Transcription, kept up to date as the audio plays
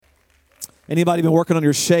Anybody been working on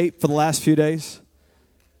your shape for the last few days?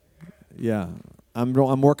 Yeah, I'm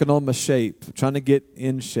working on my shape, trying to get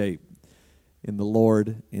in shape in the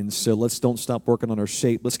Lord. And so don't stop working on our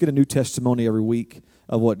shape. Let's get a new testimony every week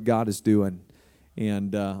of what God is doing.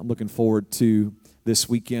 And I'm looking forward to this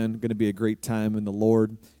weekend. Going to be a great time in the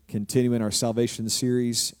Lord, continuing our salvation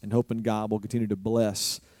series and hoping God will continue to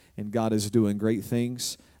bless. And God is doing great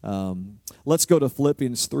things. Let's go to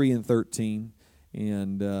Philippians 3 and 13.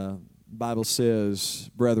 And Bible says,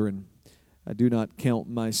 "Brethren, I do not count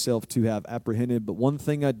myself to have apprehended, but one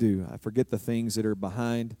thing I do, I forget the things that are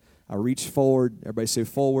behind. I reach forward." Everybody say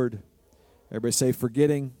forward. Everybody say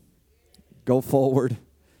forgetting. Go forward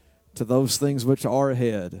to those things which are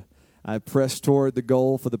ahead. I press toward the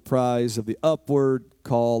goal for the prize of the upward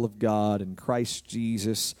call of God in Christ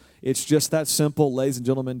Jesus. It's just that simple, ladies and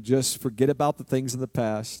gentlemen. Just forget about the things in the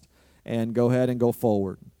past and go ahead and go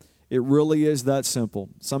forward. It really is that simple.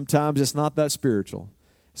 Sometimes it's not that spiritual.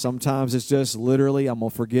 Sometimes it's just literally, I'm going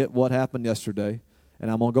to forget what happened yesterday and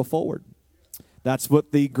I'm going to go forward. That's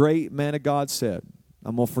what the great man of God said.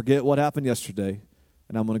 I'm going to forget what happened yesterday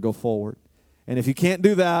and I'm going to go forward. And if you can't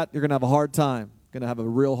do that, you're going to have a hard time. Going to have a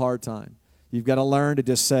real hard time. You've got to learn to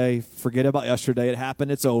just say, forget about yesterday. It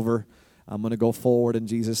happened. It's over. I'm going to go forward in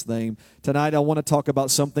Jesus' name. Tonight, I want to talk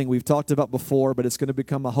about something we've talked about before, but it's going to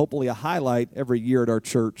become hopefully a highlight every year at our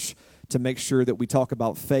church to make sure that we talk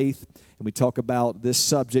about faith and we talk about this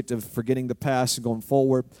subject of forgetting the past and going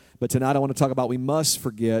forward. But tonight, I want to talk about we must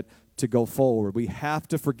forget to go forward. We have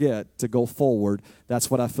to forget to go forward. That's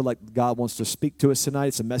what I feel like God wants to speak to us tonight.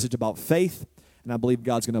 It's a message about faith, and I believe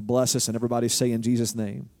God's going to bless us, and everybody say in Jesus'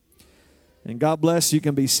 name. And God bless. You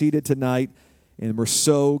can be seated tonight. And we're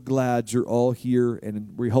so glad you're all here,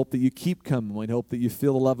 and we hope that you keep coming. We hope that you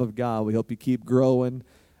feel the love of God. We hope you keep growing.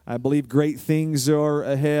 I believe great things are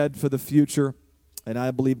ahead for the future, and I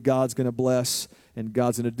believe God's going to bless, and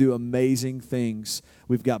God's going to do amazing things.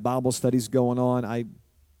 We've got Bible studies going on.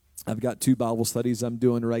 I've got 2 Bible studies I'm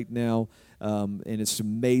doing right now, and it's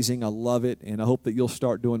amazing. I love it, and I hope that you'll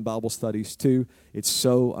start doing Bible studies too. It's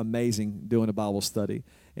so amazing doing a Bible study.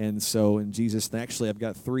 And so in Jesus' name, actually I've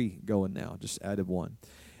got 3 going now, just added 1.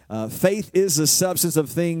 Faith is the substance of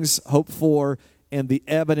things hoped for and the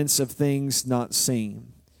evidence of things not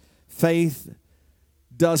seen. Faith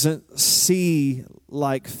doesn't see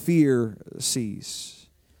like fear sees.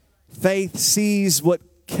 Faith sees what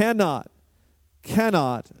cannot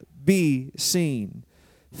be seen.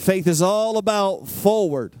 Faith is all about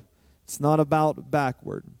forward. It's not about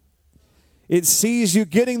backward. It sees you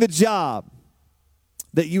getting the job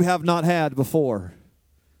that you have not had before.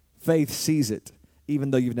 Faith sees it,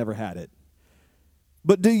 even though you've never had it.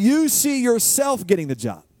 But do you see yourself getting the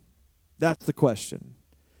job? That's the question.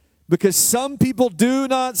 Because some people do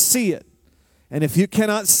not see it. And if you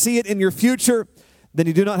cannot see it in your future, then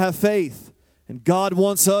you do not have faith. And God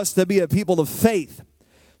wants us to be a people of faith.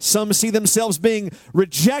 Some see themselves being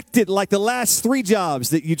rejected like the last 3 jobs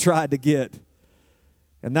that you tried to get.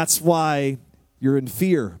 And that's why you're in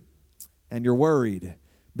fear and you're worried,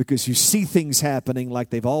 because you see things happening like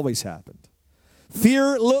they've always happened.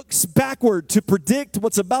 Fear looks backward to predict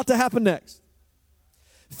what's about to happen next.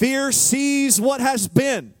 Fear sees what has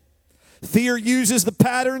been. Fear uses the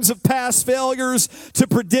patterns of past failures to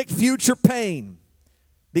predict future pain.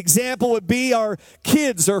 The example would be our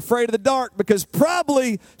kids are afraid of the dark because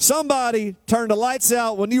probably somebody turned the lights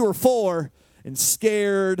out when you were 4 and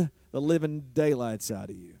scared the living daylights out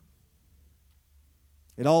of you.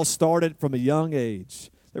 It all started from a young age.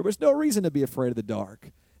 There was no reason to be afraid of the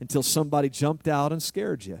dark until somebody jumped out and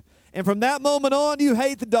scared you. And from that moment on, you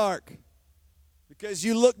hate the dark because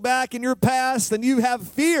you look back in your past and you have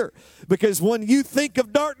fear. Because when you think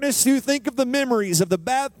of darkness, you think of the memories of the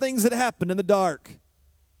bad things that happened in the dark.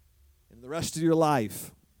 And the rest of your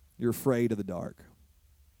life, you're afraid of the dark.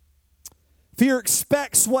 Fear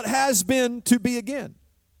expects what has been to be again.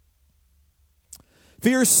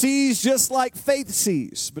 Fear sees just like faith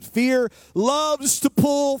sees, but fear loves to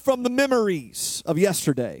pull from the memories of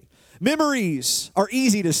yesterday. Memories are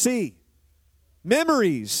easy to see.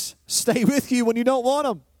 Memories stay with you when you don't want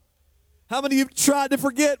them. How many of you have tried to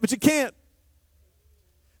forget, but you can't?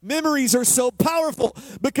 Memories are so powerful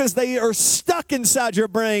because they are stuck inside your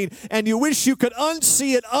brain, and you wish you could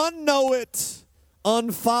unsee it, unknow it,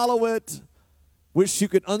 unfollow it, wish you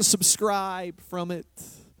could unsubscribe from it,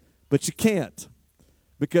 but you can't.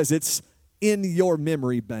 Because it's in your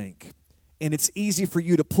memory bank. And it's easy for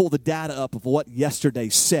you to pull the data up of what yesterday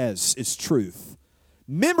says is truth.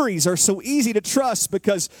 Memories are so easy to trust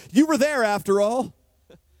because you were there after all.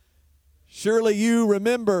 Surely you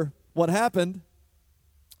remember what happened.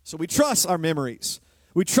 So we trust our memories.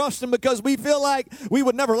 We trust them because we feel like we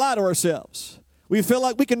would never lie to ourselves. We feel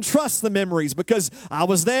like we can trust the memories because I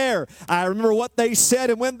was there. I remember what they said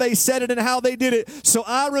and when they said it and how they did it. So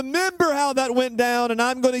I remember how that went down, and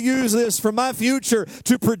I'm going to use this for my future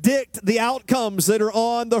to predict the outcomes that are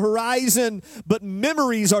on the horizon. But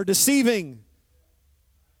memories are deceiving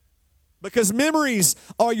because memories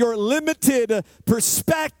are your limited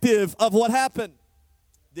perspective of what happened.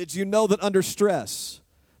 Did you know that under stress,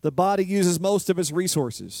 the body uses most of its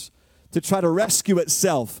resources to try to rescue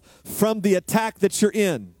itself from the attack that you're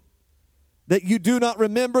in? That you do not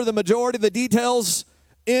remember the majority of the details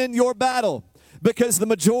in your battle because the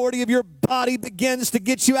majority of your body begins to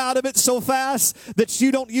get you out of it so fast that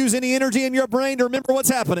you don't use any energy in your brain to remember what's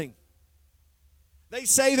happening. They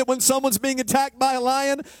say that when someone's being attacked by a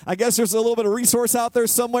lion, I guess there's a little bit of resource out there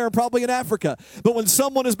somewhere, probably in Africa, but when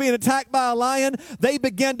someone is being attacked by a lion, they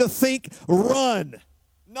begin to think, run,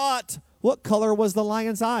 not what color was the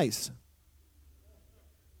lion's eyes.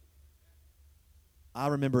 I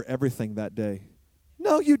remember everything that day.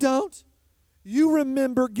 No, you don't. You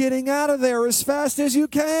remember getting out of there as fast as you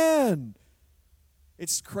can.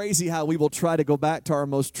 It's crazy how we will try to go back to our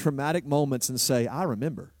most traumatic moments and say, I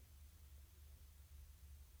remember.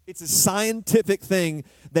 It's a scientific thing.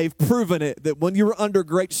 They've proven it, that when you're under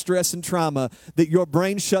great stress and trauma, that your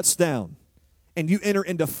brain shuts down and you enter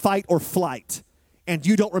into fight or flight. And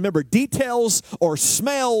you don't remember details or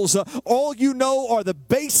smells. All you know are the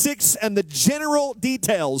basics and the general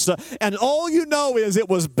details. And all you know is it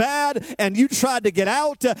was bad, and you tried to get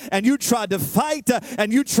out, and you tried to fight,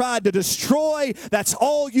 and you tried to destroy. That's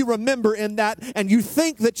all you remember in that. And you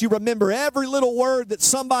think that you remember every little word that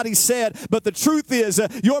somebody said, but the truth is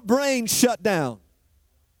your brain shut down.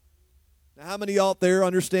 Now, how many of y'all out there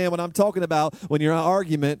understand what I'm talking about when you're in an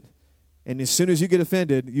argument, and as soon as you get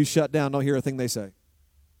offended, you shut down, don't hear a thing they say?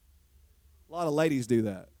 A lot of ladies do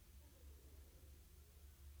that.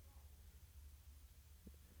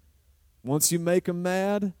 Once you make them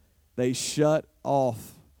mad, they shut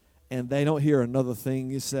off, and they don't hear another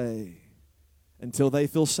thing you say until they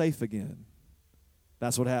feel safe again.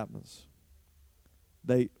 That's what happens.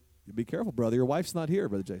 Be careful, brother. Your wife's not here,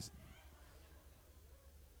 Brother Jason.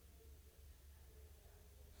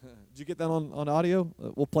 Did you get that on audio?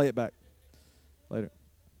 We'll play it back later.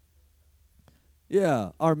 Yeah,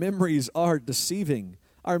 our memories are deceiving.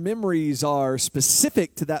 Our memories are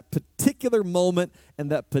specific to that particular moment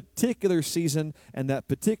and that particular season and that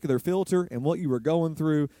particular filter and what you were going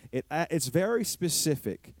through. It's very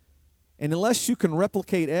specific. And unless you can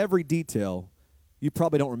replicate every detail, you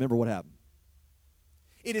probably don't remember what happened.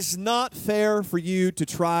 It is not fair for you to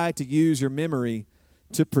try to use your memory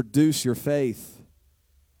to produce your faith,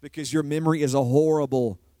 because your memory is a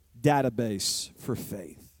horrible database for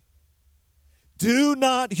faith. Do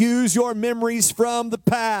not use your memories from the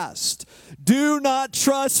past. Do not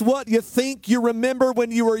trust what you think you remember when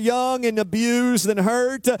you were young and abused and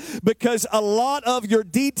hurt, because a lot of your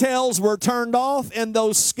details were turned off in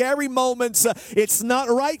those scary moments. It's not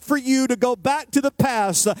right for you to go back to the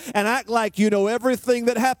past and act like you know everything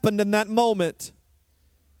that happened in that moment.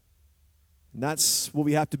 And that's what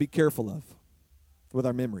we have to be careful of with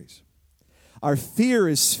our memories. Our fear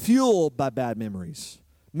is fueled by bad memories.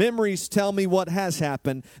 Memories tell me what has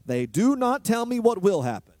happened. They do not tell me what will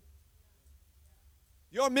happen.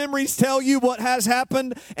 Your memories tell you what has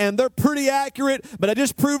happened, and they're pretty accurate, but I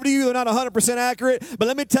just proved to you they're not 100% accurate. But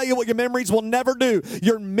let me tell you what your memories will never do.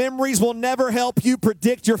 Your memories will never help you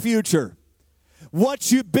predict your future.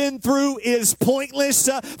 What you've been through is pointless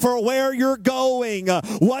for where you're going.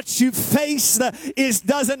 What you face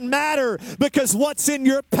doesn't matter, because what's in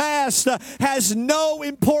your past has no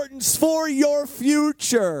importance for your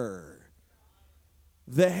future.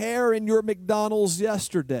 The hair in your McDonald's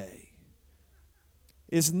yesterday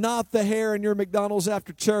is not the hair in your McDonald's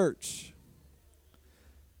after church.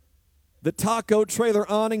 The taco trailer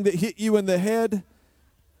awning that hit you in the head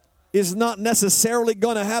is not necessarily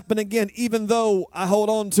going to happen again, even though I hold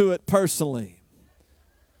on to it personally.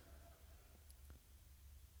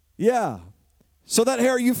 Yeah. So that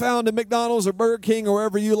hair you found in McDonald's or Burger King or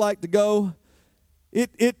wherever you like to go,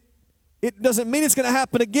 it doesn't mean it's going to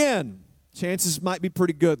happen again. Chances might be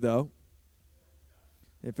pretty good, though,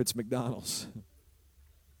 if it's McDonald's.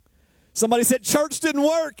 Somebody said church didn't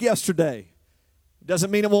work yesterday.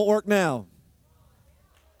 Doesn't mean it won't work now.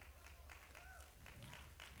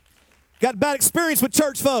 Got a bad experience with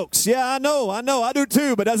church folks. Yeah, I know, I do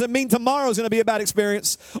too, but doesn't mean tomorrow's going to be a bad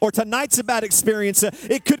experience or tonight's a bad experience.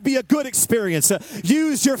 It could be a good experience.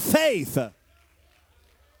 Use your faith.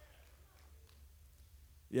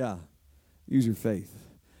 Yeah, use your faith.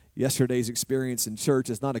 Yesterday's experience in church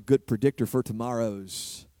is not a good predictor for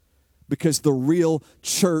tomorrow's. Because the real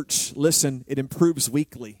church, listen, it improves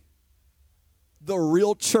weekly. The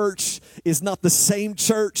real church is not the same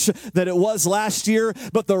church that it was last year,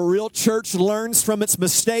 but the real church learns from its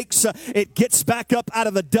mistakes. It gets back up out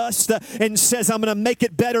of the dust and says, I'm going to make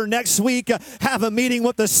it better next week. Have a meeting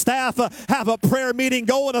with the staff, have a prayer meeting,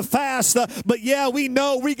 go on a fast. But yeah, we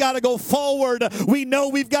know we got to go forward. We know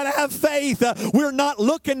we've got to have faith. We're not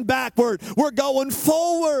looking backward. We're going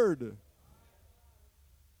forward.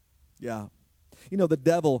 Yeah. You know, the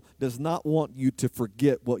devil does not want you to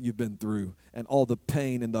forget what you've been through and all the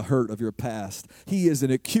pain and the hurt of your past. He is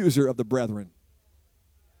an accuser of the brethren.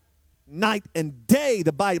 Night and day,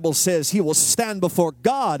 the Bible says, he will stand before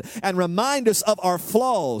God and remind us of our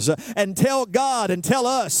flaws and tell God and tell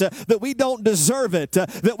us that we don't deserve it,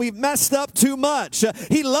 that we've messed up too much.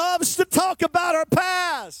 He loves to talk about our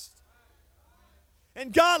past.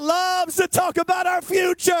 And God loves to talk about our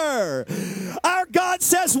future. Our God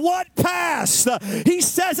says, what past? He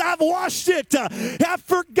says, I've washed it. I've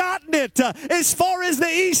forgotten it. As far as the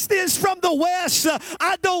east is from the west,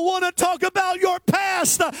 I don't want to talk about your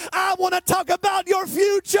past. I want to talk about your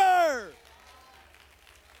future.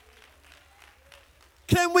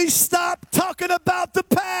 Can we stop talking about the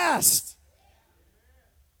past?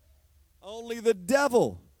 Only the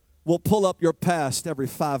devil will pull up your past every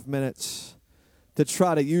 5 minutes to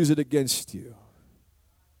try to use it against you.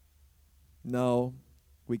 No,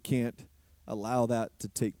 we can't allow that to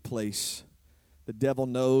take place. The devil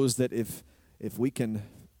knows that if we can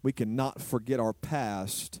not forget our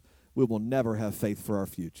past, we will never have faith for our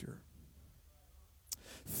future.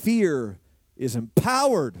 Fear is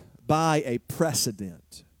empowered by a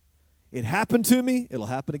precedent. It happened to me, it'll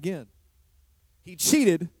happen again. He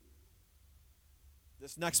cheated.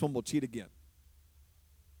 This next one will cheat again.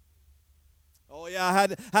 Oh, yeah, I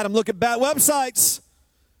had him look at bad websites.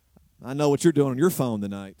 I know what you're doing on your phone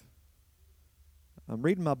tonight. I'm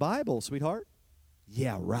reading my Bible, sweetheart.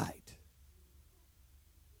 Yeah, right.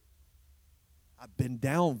 I've been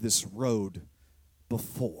down this road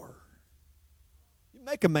before. You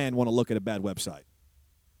make a man want to look at a bad website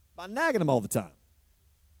by nagging him all the time.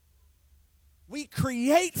 We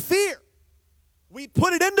create fear. We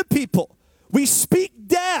put it into people. We speak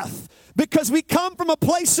death because we come from a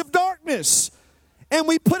place of darkness. And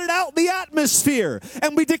we put it out in the atmosphere,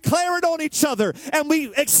 and we declare it on each other, and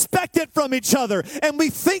we expect it from each other, and we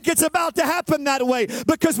think it's about to happen that way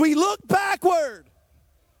because we look backward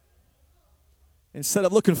instead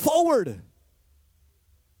of looking forward.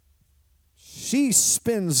 She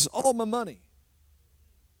spends all my money.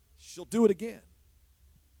 She'll do it again.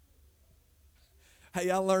 Hey,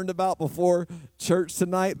 I learned about before church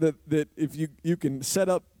tonight that if you can set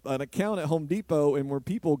up an account at Home Depot, and where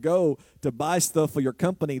people go to buy stuff for your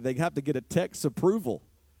company, they have to get a text approval.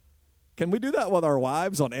 Can we do that with our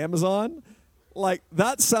wives on Amazon? Like,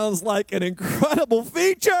 that sounds like an incredible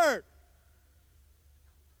feature.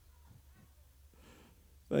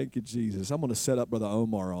 Thank you, Jesus. I'm going to set up Brother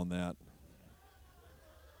Omar on that.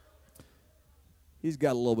 He's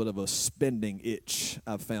got a little bit of a spending itch,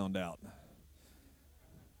 I've found out.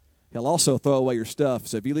 He'll also throw away your stuff.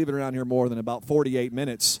 So if you leave it around here more than about 48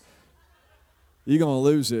 minutes, you're going to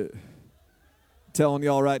lose it. I'm telling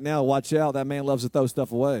y'all right now, watch out. That man loves to throw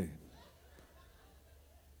stuff away.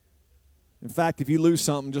 In fact, if you lose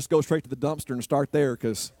something, just go straight to the dumpster and start there,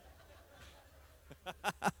 because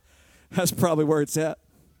that's probably where it's at.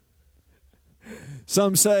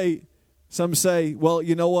 Some say, well,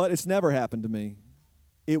 you know what? It's never happened to me.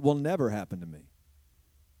 It will never happen to me.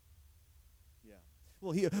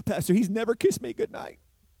 Well, Pastor, he's never kissed me goodnight.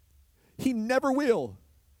 He never will.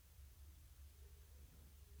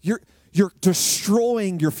 You're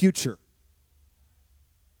destroying your future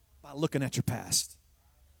by looking at your past.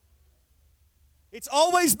 It's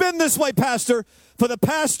always been this way, Pastor. For the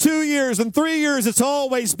past 2 years and 3 years, it's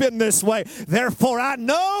always been this way. Therefore, I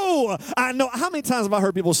know. How many times have I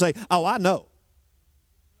heard people say, oh, I know.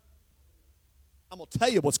 I'm going to tell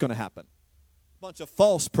you what's going to happen. A bunch of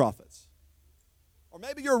false prophets. Or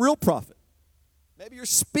maybe you're a real prophet. Maybe you're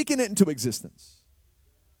speaking it into existence.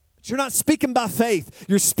 But you're not speaking by faith.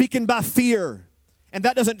 You're speaking by fear. And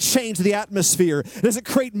that doesn't change the atmosphere. It doesn't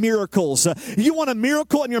create miracles. You want a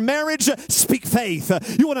miracle in your marriage? Speak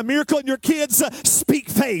faith. You want a miracle in your kids? Speak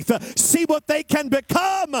faith. See what they can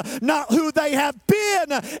become, not who they have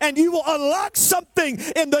been. And you will unlock something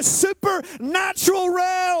in the supernatural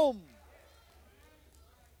realm.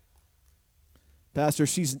 Pastor,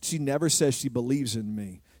 she never says she believes in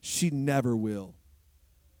me. She never will.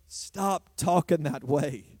 Stop talking that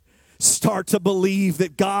way. Start to believe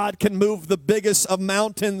that God can move the biggest of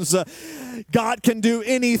mountains. God can do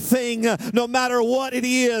anything, no matter what it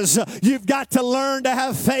is. You've got to learn to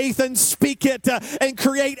have faith and speak it and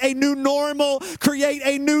create a new normal. Create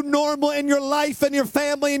a new normal in your life and your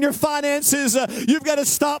family and your finances. You've got to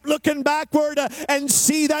stop looking backward and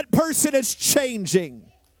see that person is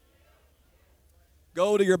changing.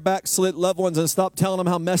 Go to your backslid loved ones and stop telling them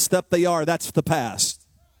how messed up they are. That's the past.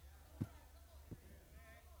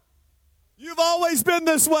 You've always been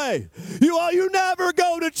this way. You never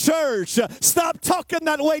go to church. Stop talking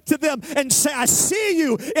that way to them and say, I see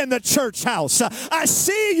you in the church house. I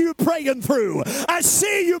see you praying through. I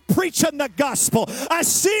see you preaching the gospel. I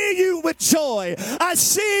see you with joy. I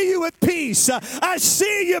see you with peace. I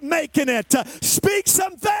see you making it. Speak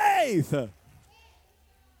some faith.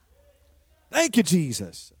 Thank you,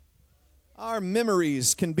 Jesus. Our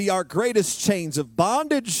memories can be our greatest chains of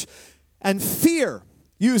bondage, and fear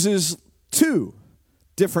uses two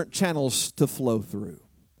different channels to flow through.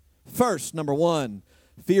 First, number one,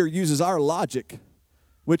 fear uses our logic,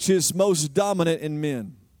 which is most dominant in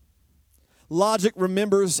men. Logic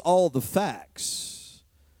remembers all the facts.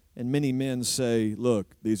 And many men say,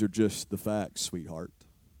 look, these are just the facts, sweetheart.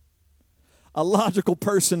 A logical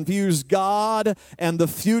person views God and the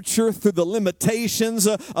future through the limitations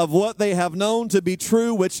of what they have known to be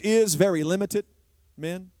true, which is very limited.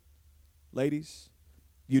 Men, ladies,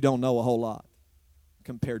 you don't know a whole lot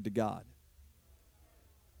compared to God.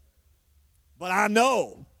 But I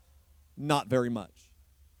know not very much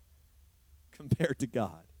compared to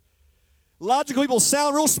God. Logical people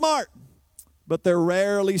sound real smart, but they're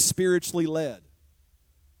rarely spiritually led.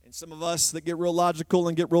 And some of us that get real logical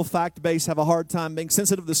and get real fact-based have a hard time being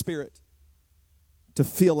sensitive to the Spirit to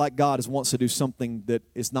feel like God wants to do something that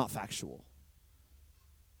is not factual.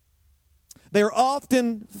 They are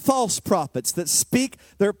often false prophets that speak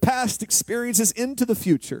their past experiences into the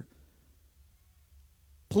future.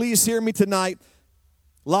 Please hear me tonight.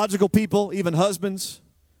 Logical people, even husbands,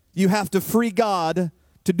 you have to free God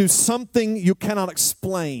to do something you cannot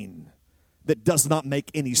explain that does not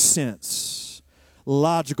make any sense.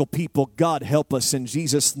 Logical people, God help us in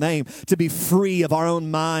Jesus' name to be free of our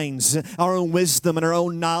own minds, our own wisdom, and our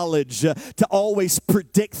own knowledge, to always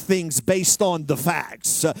predict things based on the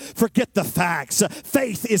facts. Forget the facts.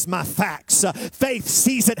 Faith is my facts. Faith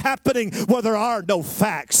sees it happening where there are no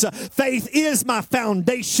facts. Faith is my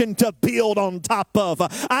foundation to build on top of.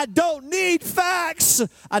 I don't need facts.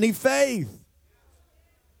 I need faith.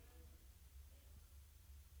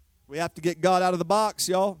 We have to get God out of the box,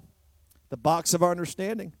 y'all. The box of our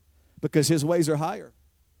understanding, because His ways are higher.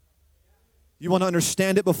 You want to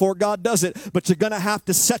understand it before God does it, but you're going to have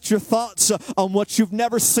to set your thoughts on what you've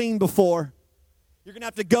never seen before. You're going to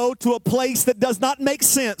have to go to a place that does not make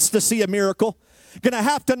sense to see a miracle. Going to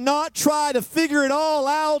have to not try to figure it all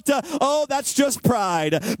out. Oh, that's just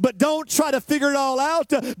pride. But don't try to figure it all out.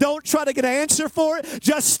 Don't try to get an answer for it.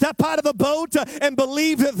 Just step out of the boat and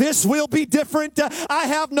believe that this will be different. I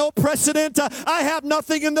have no precedent. I have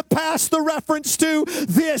nothing in the past to reference to.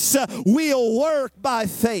 This will work by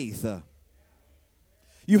faith.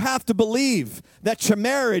 You have to believe that your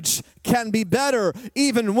marriage can be better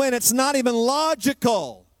even when it's not even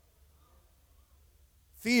logical.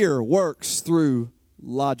 Fear works through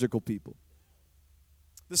logical people.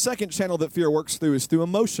 The second channel that fear works through is through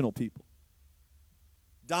emotional people.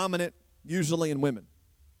 Dominant, usually in women.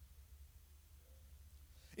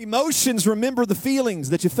 Emotions remember the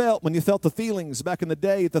feelings that you felt when you felt the feelings back in the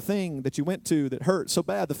day, the thing that you went to that hurt so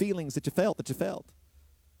bad, the feelings that you felt.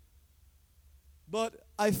 But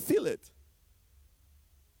I feel it.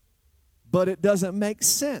 But it doesn't make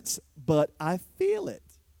sense. But I feel it.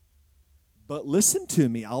 But listen to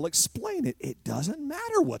me, I'll explain it. It doesn't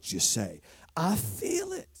matter what you say. I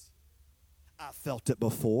feel it. I felt it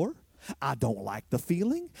before. I don't like the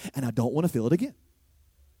feeling, and I don't want to feel it again.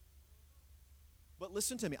 But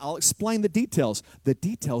listen to me, I'll explain the details. The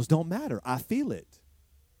details don't matter. I feel it.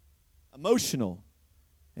 Emotional.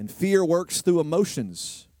 And fear works through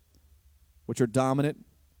emotions, which are dominant,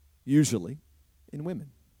 usually, in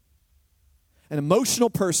women. An emotional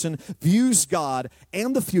person views God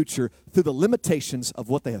and the future through the limitations of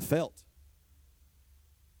what they have felt.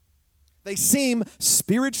 They seem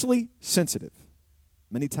spiritually sensitive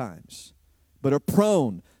many times, but are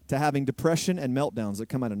prone to having depression and meltdowns that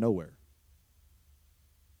come out of nowhere.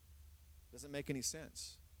 Doesn't make any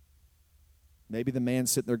sense. Maybe the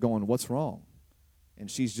man's sitting there going, what's wrong? And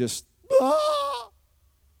she's just, ah!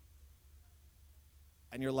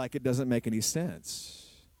 And you're like, it doesn't make any sense.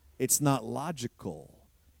 It's not logical.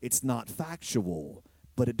 It's not factual.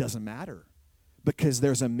 But it doesn't matter. Because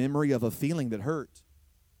there's a memory of a feeling that hurt.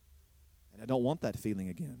 And I don't want that feeling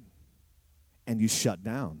again. And you shut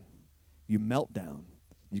down. You melt down.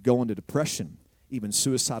 You go into depression, even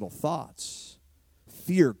suicidal thoughts.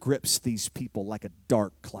 Fear grips these people like a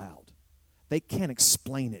dark cloud. They can't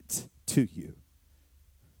explain it to you.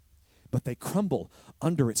 But they crumble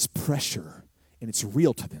under its pressure, and it's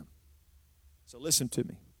real to them. So listen to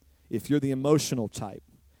me. If you're the emotional type,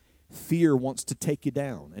 fear wants to take you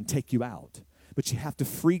down and take you out. But you have to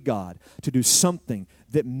free God to do something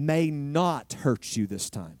that may not hurt you this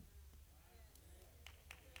time.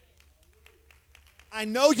 I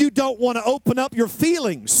know you don't want to open up your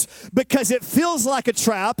feelings because it feels like a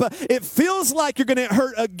trap. It feels like you're going to get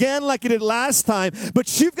hurt again like you did last time.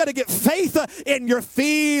 But you've got to get faith in your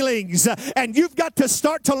feelings. And you've got to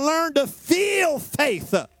start to learn to feel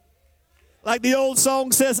faith. Like the old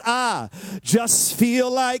song says, I just feel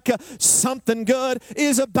like something good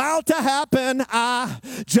is about to happen. I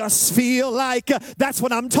just feel like that's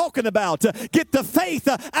what I'm talking about. Get the faith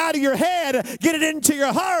out of your head, get it into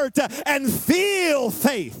your heart, and feel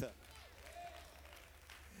faith.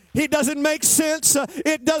 It doesn't make sense.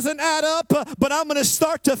 It doesn't add up, but I'm going to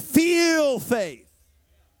start to feel faith.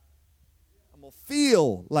 I'm going to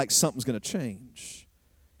feel like something's going to change.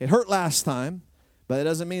 It hurt last time, but it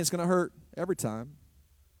doesn't mean it's going to hurt every time.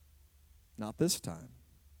 Not this time.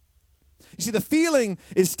 You see, the feeling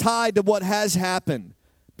is tied to what has happened,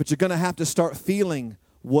 but you're going to have to start feeling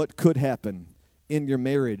what could happen in your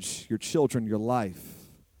marriage, your children, your life,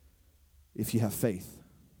 if you have faith.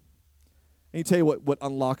 Let me tell you what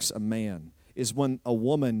unlocks a man is when a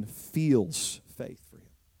woman feels faith for him.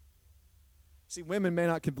 See, women may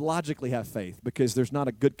not logically have faith because there's not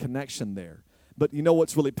a good connection there. But you know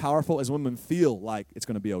what's really powerful is women feel like it's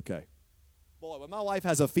going to be okay. Boy, when my wife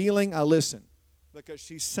has a feeling, I listen because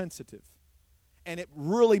she's sensitive. And it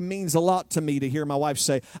really means a lot to me to hear my wife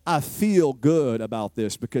say, I feel good about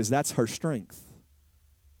this because that's her strength.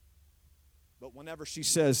 But whenever she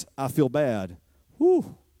says, I feel bad,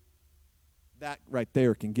 whew, that right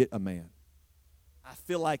there can get a man. I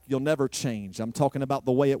feel like you'll never change. I'm talking about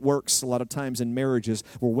the way it works a lot of times in marriages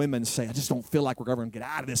where women say, I just don't feel like we're ever going to get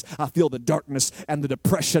out of this. I feel the darkness and the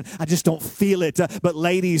depression. I just don't feel it. But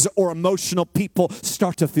ladies or emotional people,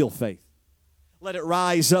 start to feel faith. Let it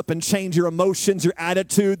rise up and change your emotions, your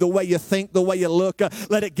attitude, the way you think, the way you look.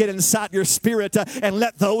 Let it get inside your spirit and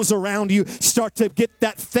let those around you start to get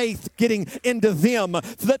that faith getting into them.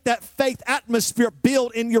 Let that faith atmosphere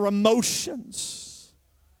build in your emotions.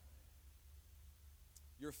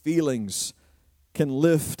 Your feelings can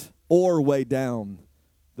lift or weigh down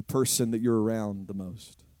the person that you're around the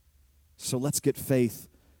most. So let's get faith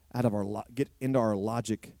out of get into our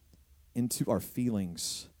logic, into our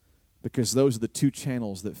feelings, because those are the two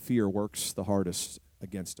channels that fear works the hardest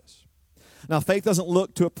against us. Now, faith doesn't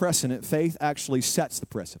look to a precedent. Faith actually sets the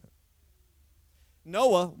precedent.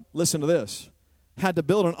 Noah, listen to this, had to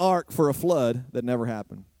build an ark for a flood that never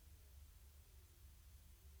happened.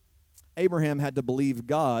 Abraham had to believe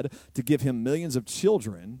God to give him millions of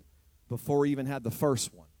children before he even had the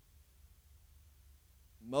first one.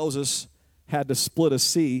 Moses had to split a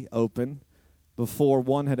sea open before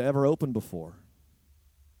one had ever opened before.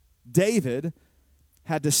 David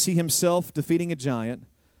had to see himself defeating a giant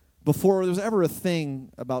before there was ever a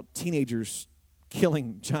thing about teenagers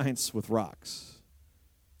killing giants with rocks.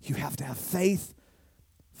 You have to have faith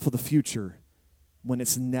for the future when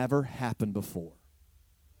it's never happened before.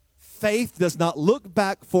 Faith does not look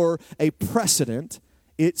back for a precedent.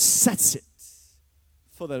 It sets it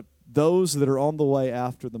for those that are on the way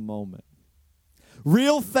after the moment.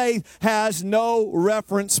 Real faith has no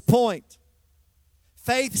reference point.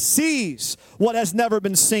 Faith sees what has never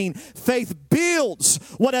been seen. Faith builds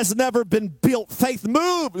what has never been built. Faith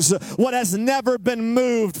moves what has never been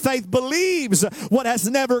moved. Faith believes what has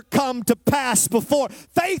never come to pass before.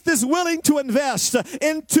 Faith is willing to invest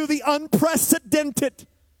into the unprecedented.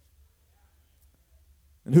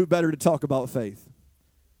 And who better to talk about faith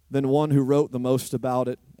than one who wrote the most about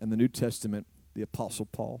it in the New Testament, the Apostle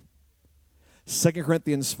Paul? 2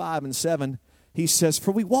 Corinthians 5 and 7, he says,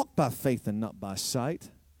 for we walk by faith and not by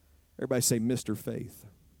sight. Everybody say, Mr. Faith.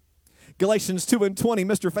 Galatians 2 and 20,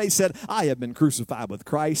 Mr. Faith said, I have been crucified with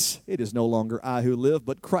Christ. It is no longer I who live,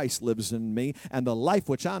 but Christ lives in me. And the life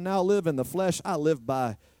which I now live in the flesh, I live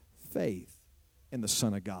by faith in the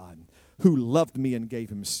Son of God, who loved me and gave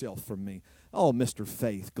himself for me. Oh, Mr.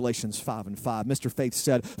 Faith, Galatians 5 and 5. Mr. Faith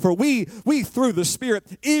said, for we through the Spirit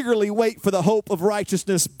eagerly wait for the hope of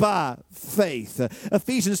righteousness by faith.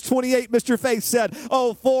 Ephesians 28, Mr. Faith said,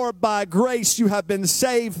 oh, for by grace you have been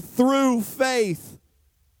saved through faith.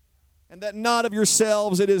 And that not of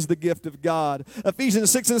yourselves, it is the gift of God.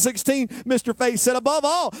 Ephesians 6:16, Mr. Faith said, above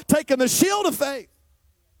all, taking the shield of faith.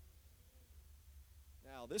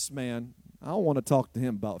 Now, this man, I want to talk to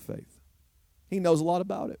him about faith. He knows a lot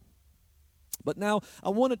about it. But now, I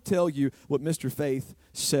want to tell you what Mr. Faith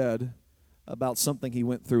said about something he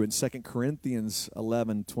went through in 2 Corinthians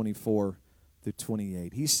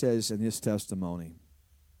 11:24-28. He says in his testimony,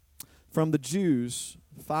 from the Jews,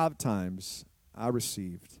 5 times I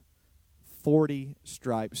received 40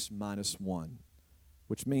 stripes minus 1,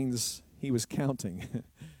 which means he was counting.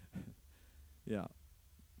 Yeah.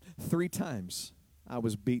 3 times I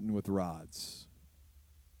was beaten with rods.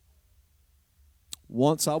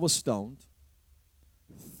 Once I was stoned.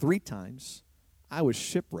 3 times I was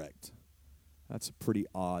shipwrecked. That's a pretty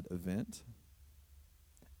odd event.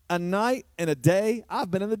 A night and a day I've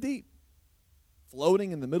been in the deep,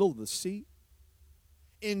 floating in the middle of the sea.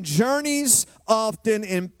 In journeys often,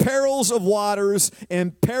 in perils of waters,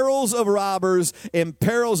 in perils of robbers, in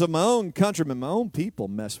perils of my own countrymen, my own people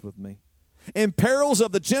mess with me. In perils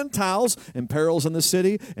of the Gentiles, in perils in the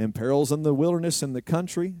city, in perils in the wilderness in the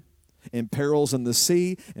country, in perils in the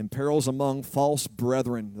sea, in perils among false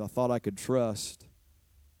brethren that I thought I could trust.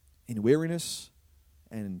 In weariness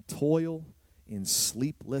and in toil, in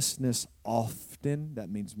sleeplessness often,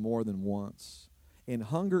 that means more than once. In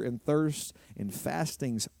hunger and thirst, in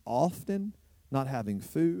fastings often, not having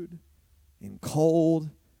food, in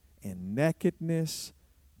cold, in nakedness,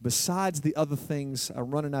 besides the other things,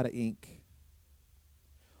 I'm running out of ink.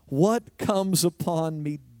 What comes upon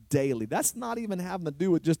me daily? That's not even having to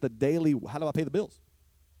do with just the daily, how do I pay the bills?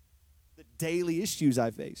 The daily issues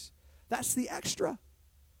I face. That's the extra.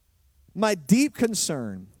 My deep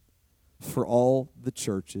concern for all the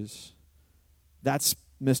churches. That's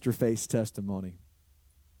Mr. Faith's testimony.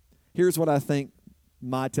 Here's what I think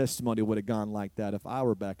my testimony would have gone like that if I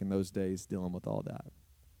were back in those days dealing with all that.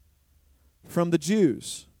 From the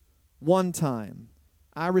Jews, 1 time,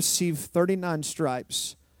 I received 39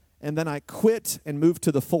 stripes, and then I quit and moved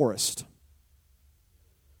to the forest.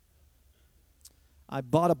 I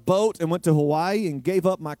bought a boat and went to Hawaii and gave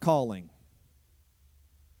up my calling.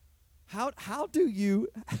 How do you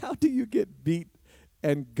get beat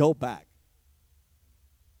and go back?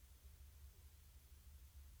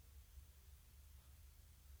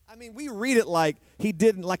 I mean, we read it like he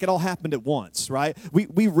didn't, like it all happened at once, right?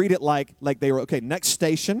 We read it like they were, okay, next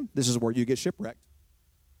station, this is where you get shipwrecked.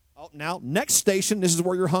 Oh, now, next station, this is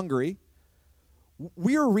where you're hungry.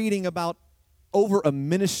 We are reading about over a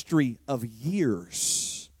ministry of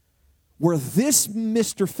years where this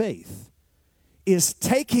Mr. Faith is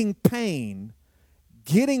taking pain,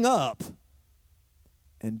 getting up,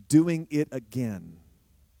 and doing it again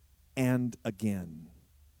and again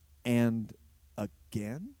and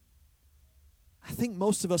again. I think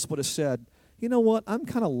most of us would have said, you know what, I'm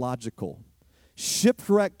kind of logical.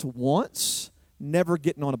 Shipwrecked once, never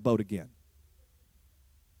getting on a boat again.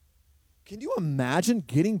 Can you imagine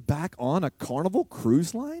getting back on a Carnival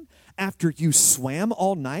cruise line after you swam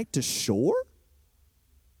all night to shore?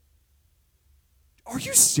 Are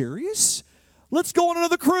you serious? Let's go on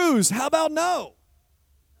another cruise. How about no?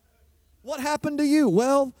 What happened to you?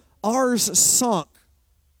 Well, ours sunk.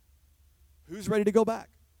 Who's ready to go back?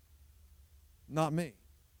 Not me.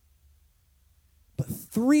 But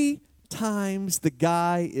 3 times the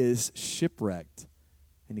guy is shipwrecked,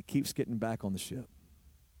 and he keeps getting back on the ship.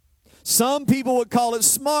 Some people would call it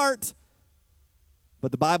smart,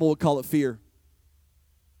 but the Bible would call it fear.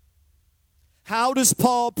 How does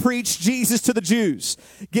Paul preach Jesus to the Jews?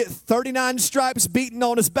 Get 39 stripes beaten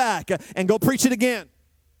on his back and go preach it again.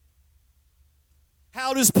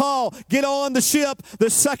 How does Paul get on the ship the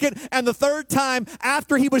second and the third time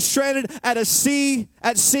after he was stranded at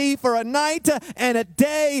sea for a night and a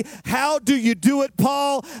day? How do you do it,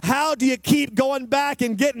 Paul? How do you keep going back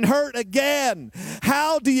and getting hurt again?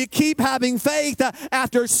 How do you keep having faith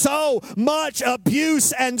after so much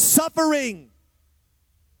abuse and suffering?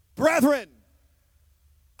 Brethren,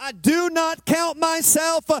 I do not count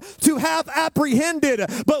myself to have apprehended,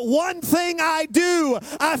 but one thing I do,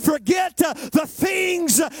 I forget the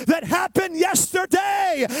things that happened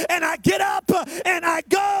yesterday, and I get up and I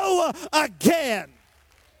go again.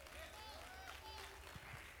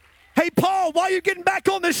 Hey, Paul, why are you getting back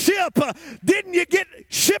on the ship? Didn't you get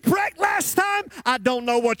shipwrecked last time? I don't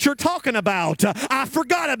know what you're talking about. I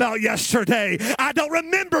forgot about yesterday. I don't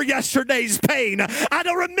remember yesterday's pain. I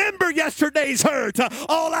don't remember yesterday's hurt.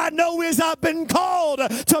 All I know is I've been called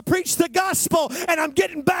to preach the gospel, and I'm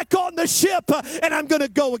getting back on the ship, and I'm going to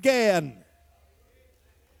go again.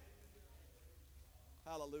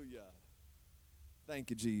 Hallelujah. Thank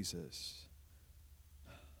you, Jesus.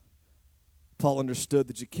 Paul understood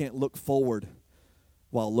that you can't look forward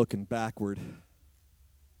while looking backward.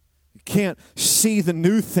 You can't see the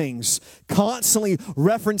new things, constantly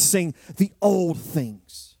referencing the old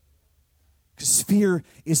things. Because fear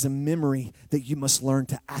is a memory that you must learn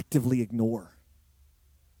to actively ignore.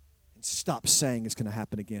 And stop saying it's going to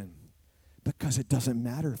happen again. Because it doesn't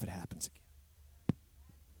matter if it happens again.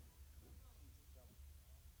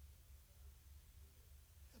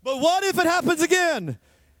 But what if it happens again?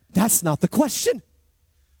 That's not the question.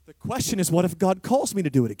 The question is, what if God calls me to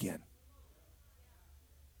do it again?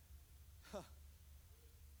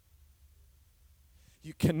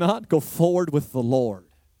 You cannot go forward with the Lord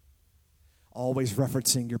always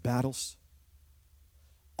referencing your battles,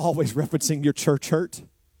 always referencing your church hurt,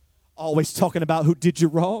 always talking about who did you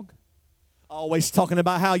wrong, always talking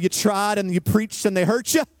about how you tried and you preached and they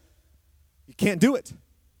hurt you. You can't do it.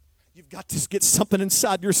 You've got to get something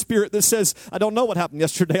inside your spirit that says, I don't know what happened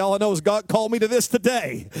yesterday. All I know is God called me to this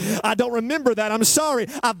today. I don't remember that. I'm sorry.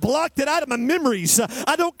 I blocked it out of my memories.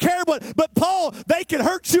 I don't care what. But Paul, they can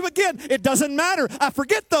hurt you again. It doesn't matter. I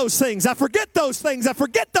forget those things. I forget those things. I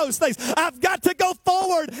forget those things. I've got to go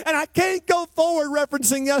forward, and I can't go forward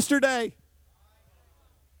referencing yesterday.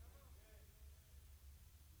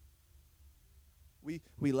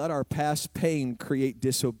 We let our past pain create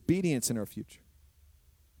disobedience in our future.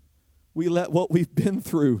 We let what we've been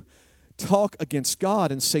through talk against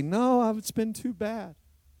God and say, no, it's been too bad.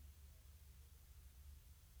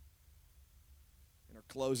 In our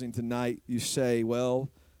closing tonight, you say, well,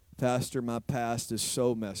 Pastor, my past is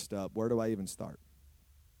so messed up. Where do I even start?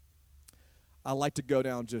 I like to go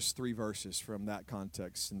down just 3 verses from that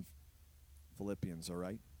context in Philippians, all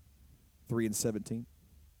right? 3 and 17.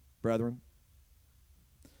 Brethren,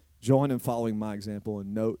 join in following my example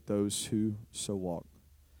and note those who so walk,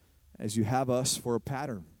 as you have us for a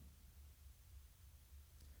pattern.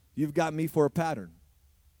 You've got me for a pattern.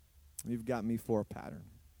 You've got me for a pattern.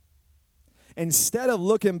 Instead of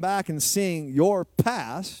looking back and seeing your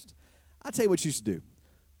past, I'll tell you what you should do.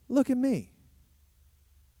 Look at me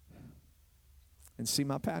and see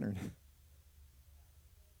my pattern.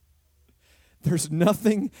 There's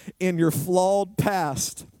nothing in your flawed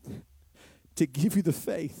past to give you the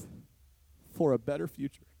faith for a better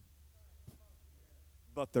future.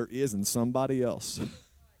 But there is in somebody else.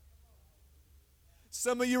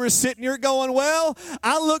 Some of you are sitting here going, well,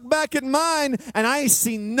 I look back at mine and I ain't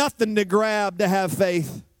see nothing to grab to have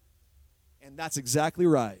faith. And that's exactly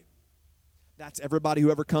right. That's everybody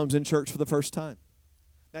who ever comes in church for the first time.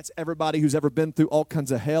 That's everybody who's ever been through all kinds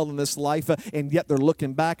of hell in this life, and yet they're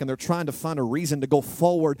looking back and they're trying to find a reason to go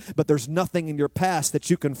forward, but there's nothing in your past that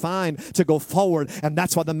you can find to go forward. And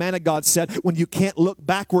that's why the man of God said, when you can't look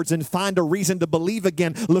backwards and find a reason to believe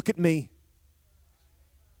again, look at me.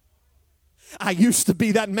 I used to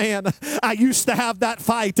be that man. I used to have that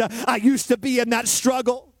fight. I used to be in that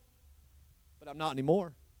struggle, but I'm not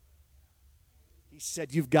anymore. He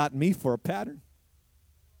said, you've got me for a pattern.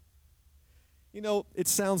 You know, it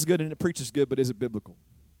sounds good and it preaches good, but is it biblical?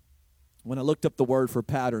 When I looked up the word for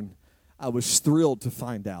pattern, I was thrilled to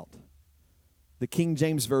find out. The King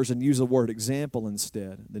James Version used the word example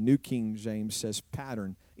instead. The New King James says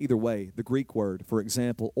pattern. Either way, the Greek word for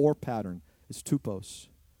example or pattern is tupos,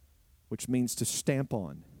 which means to stamp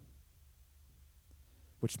on,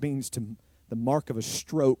 which means the mark of a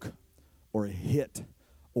stroke or a hit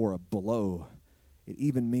or a blow. It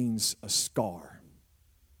even means a scar.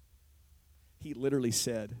 He literally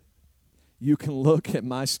said, you can look at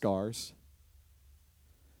my scars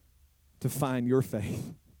to find your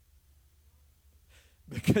faith.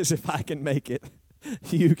 Because if I can make it,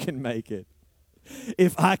 you can make it.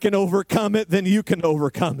 If I can overcome it, then you can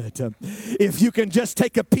overcome it. If you can just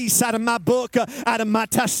take a piece out of my book, out of my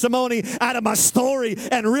testimony, out of my story,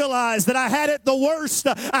 and realize that I had it the worst,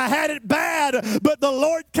 I had it bad, but the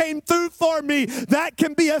Lord came through for me, that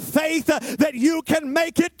can be a faith that you can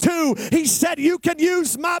make it too. He said you can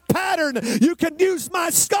use my pattern, you can use my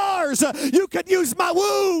scars, you can use my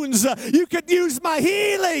wounds, you can use my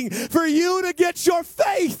healing for you to get your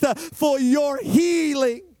faith for your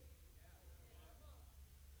healing.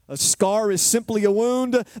 A scar is simply a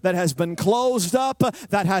wound that has been closed up,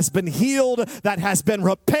 that has been healed, that has been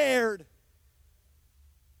repaired.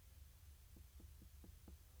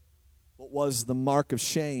 What was the mark of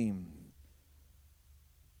shame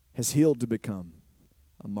has healed to become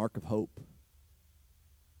a mark of hope.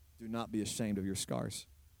 Do not be ashamed of your scars,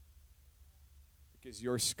 because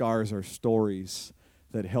your scars are stories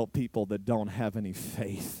that help people that don't have any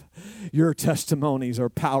faith. Your testimonies are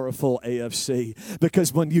powerful, AFC,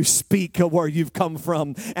 because when you speak of where you've come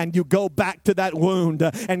from and you go back to that wound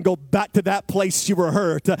and go back to that place you were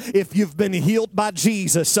hurt, if you've been healed by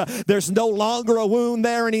Jesus, there's no longer a wound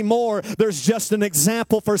there anymore. There's just an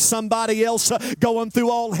example for somebody else going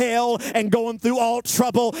through all hell and going through all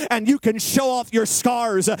trouble, and you can show off your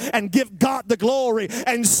scars and give God the glory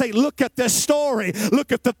and say, look at this story,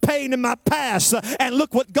 look at the pain in my past, and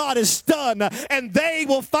look what God has done, and they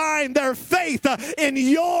will find their faith in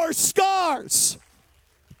your scars.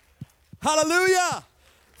 Hallelujah.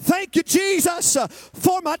 Thank you, Jesus,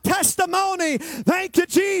 for my testimony. Thank you,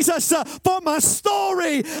 Jesus, for my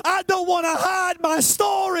story. I don't want to hide my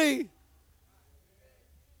story.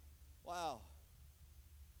 Wow.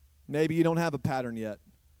 Maybe you don't have a pattern yet.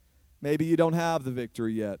 Maybe you don't have the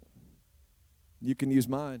victory yet. You can use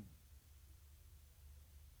mine.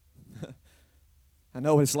 I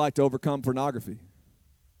know what it's like to overcome pornography.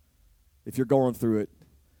 If you're going through it,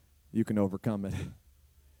 you can overcome it.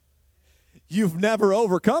 You've never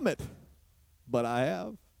overcome it, but I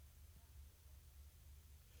have.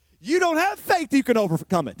 You don't have faith you can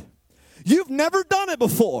overcome it. You've never done it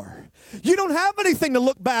before. You don't have anything to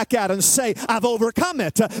look back at and say, I've overcome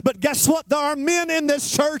it. But guess what? There are men in this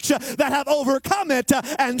church that have overcome it,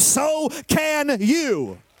 and so can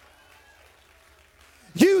you.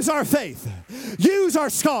 Use our faith, use our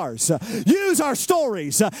scars, use our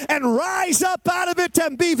stories, and rise up out of it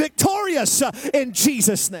and be victorious in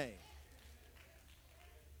Jesus' name.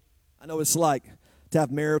 I know what it's like to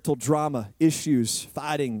have marital drama, issues,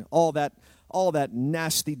 fighting, all that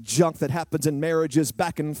nasty junk that happens in marriages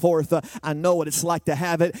back and forth. I know what it's like to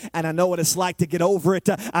have it, and I know what it's like to get over it.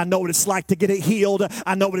 I know what it's like to get it healed.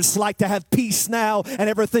 I know what it's like to have peace now and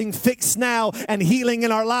everything fixed now and healing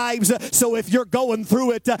in our lives. So if you're going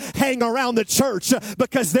through it, hang around the church,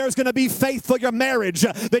 because there's going to be faith for your marriage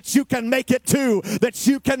that you can make it too, that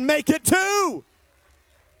you can make it too.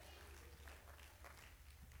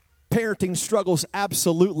 Parenting struggles,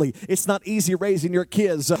 absolutely. It's not easy raising your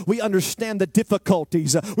kids. We understand the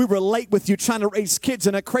difficulties. We relate with you trying to raise kids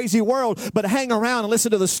in a crazy world, but hang around and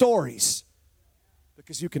listen to the stories,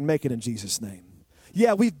 because you can make it in Jesus' name.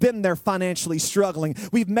 Yeah, we've been there financially struggling.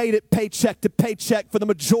 We've made it paycheck to paycheck for the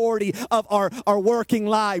majority of our working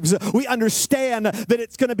lives. We understand that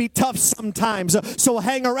it's going to be tough sometimes. So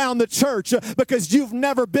hang around the church, because you've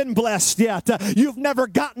never been blessed yet. You've never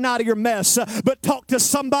gotten out of your mess. But talk to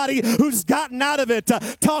somebody who's gotten out of it.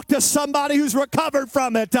 Talk to somebody who's recovered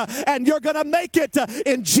from it. And you're going to make it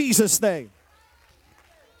in Jesus' name.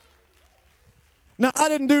 Now, I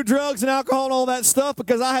didn't do drugs and alcohol and all that stuff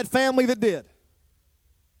because I had family that did.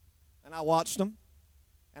 And I watched them,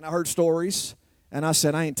 and I heard stories, and I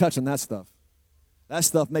said, I ain't touching that stuff. That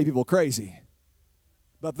stuff made people crazy.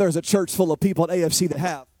 But there's a church full of people at AFC that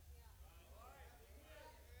have.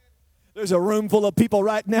 There's a room full of people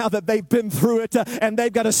right now that they've been through it, and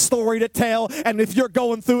they've got a story to tell. And if you're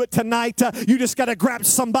going through it tonight, you just got to grab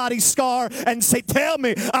somebody's scar and say, tell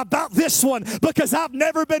me about this one, because I've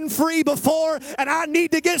never been free before, and I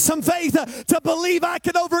need to get some faith to believe I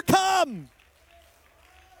can overcome.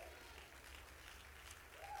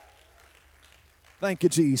 Thank you,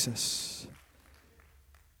 Jesus.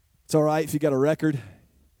 It's all right if you got a record.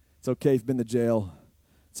 It's okay if you've been to jail.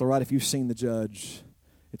 It's all right if you've seen the judge.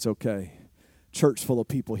 It's okay. Church full of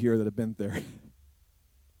people here that have been there.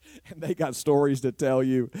 And they got stories to tell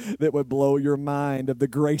you that would blow your mind of the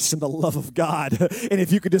grace and the love of God. And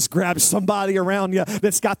if you could just grab somebody around you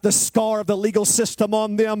that's got the scar of the legal system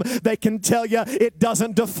on them, they can tell you it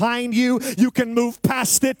doesn't define you. You can move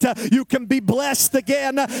past it. You can be blessed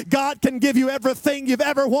again. God can give you everything you've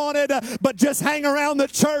ever wanted, but just hang around the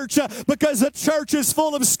church, because the church is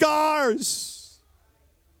full of scars.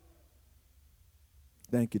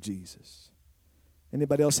 Thank you, Jesus.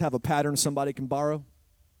 Anybody else have a pattern somebody can borrow?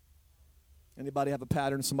 Anybody have a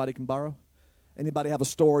pattern somebody can borrow? Anybody have a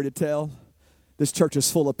story to tell? This church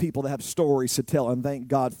is full of people that have stories to tell, and thank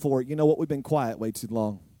God for it. You know what? We've been quiet way too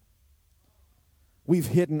long. We've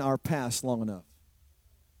hidden our past long enough.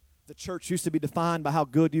 The church used to be defined by how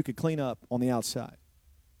good you could clean up on the outside.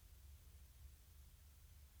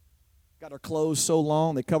 Got our clothes so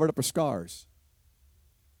long, they covered up our scars.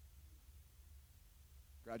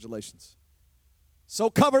 Congratulations. So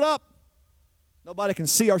covered up, nobody can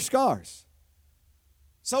see our scars.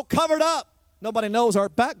 So covered up, nobody knows our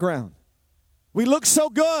background. We look so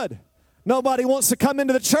good, nobody wants to come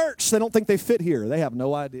into the church. They don't think they fit here. They have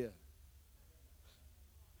no idea.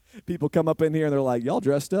 People come up in here and they're like, y'all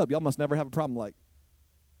dressed up. Y'all must never have a problem. Like,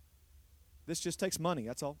 this just takes money,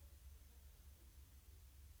 that's all.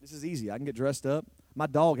 This is easy. I can get dressed up. My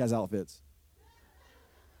dog has outfits.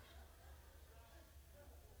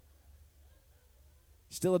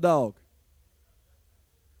 Still a dog.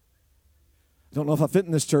 Don't know if I fit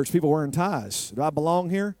in this church. People wearing ties. Do I belong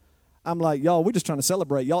here? I'm like, y'all, we're just trying to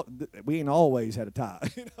celebrate. Y'all, we ain't always had a tie.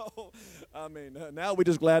 I mean, now we're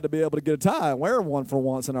just glad to be able to get a tie and wear one for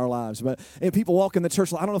once in our lives. But if people walk in the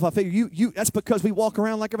church, I don't know if I figure you. That's because we walk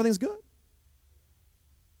around like everything's good.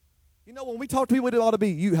 When we talk to people, it ought to be,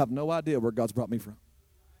 you have no idea where God's brought me from.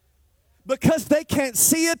 Because they can't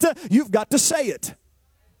see it, you've got to say it.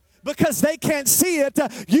 Because they can't see it,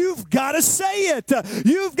 you've got to say it.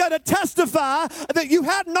 You've got to testify that you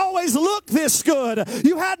hadn't always looked this good.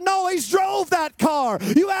 You hadn't always drove that car.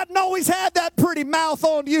 You hadn't always had that pretty mouth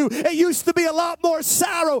on you. It used to be a lot more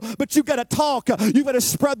sorrow, but you've got to talk. You've got to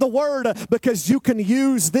spread the word because you can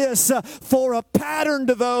use this for a pattern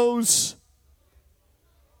to those.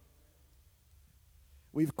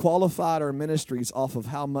 We've qualified our ministries off of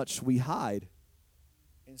how much we hide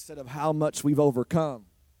instead of how much we've overcome.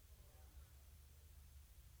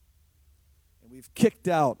 We've kicked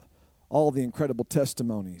out all the incredible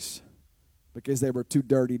testimonies because they were too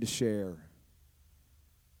dirty to share.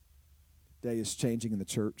 The day is changing in the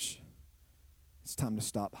church. It's time to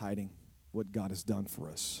stop hiding what God has done for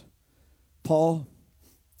us. Paul,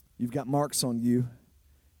 you've got marks on you,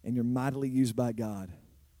 and you're mightily used by God.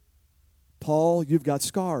 Paul, you've got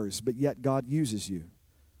scars, but yet God uses you.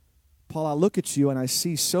 Paul, I look at you and I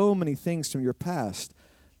see so many things from your past,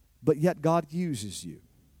 but yet God uses you.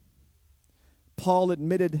 Paul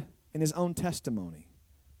admitted in his own testimony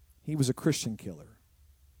he was a Christian killer.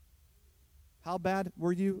 How bad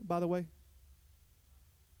were you, by the way?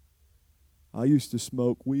 I used to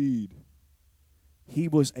smoke weed. He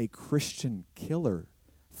was a Christian killer.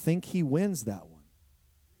 Think he wins that one.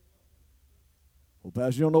 Well,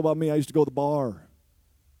 Pastor, you don't know about me. I used to go to the bar.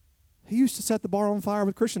 He used to set the bar on fire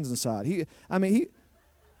with Christians inside.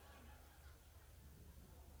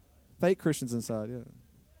 Fake Christians inside, yeah.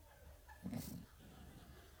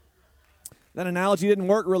 That analogy didn't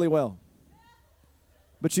work really well.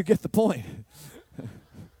 But you get the point.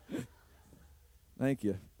 Thank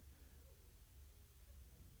you.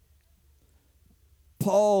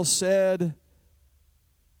 Paul said,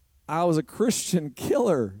 I was a Christian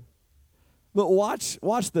killer. But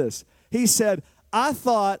watch this. He said, I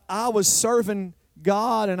thought I was serving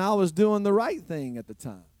God and I was doing the right thing at the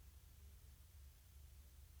time.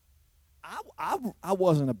 I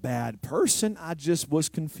wasn't a bad person. I just was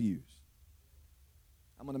confused.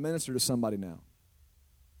 I'm going to minister to somebody now.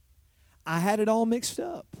 I had it all mixed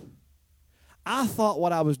up. I thought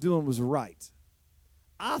what I was doing was right.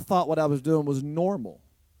 I thought what I was doing was normal.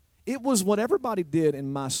 It was what everybody did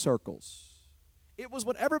in my circles. It was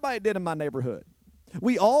what everybody did in my neighborhood.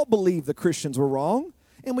 We all believed the Christians were wrong,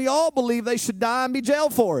 and we all believed they should die and be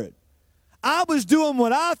jailed for it. I was doing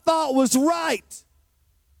what I thought was right.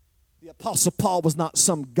 The Apostle Paul was not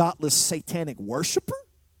some godless satanic worshiper.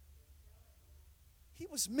 He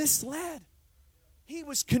was misled. He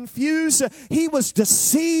was confused. He was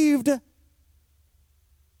deceived.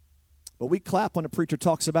 But we clap when a preacher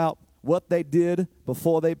talks about what they did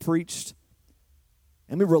before they preached,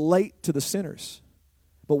 and we relate to the sinners.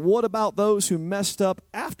 But what about those who messed up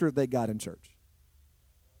after they got in church?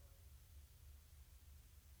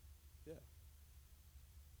 Yeah.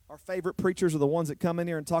 Our favorite preachers are the ones that come in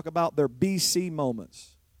here and talk about their BC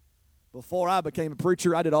moments. Before I became a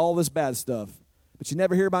preacher, I did all this bad stuff. But you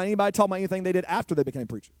never hear about anybody talking about anything they did after they became a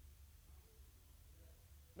preacher.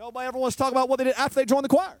 Nobody ever wants to talk about what they did after they joined the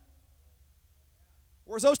choir.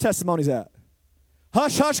 Where's those testimonies at?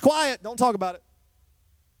 Hush, hush, quiet. Don't talk about it.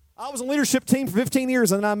 I was on a leadership team for 15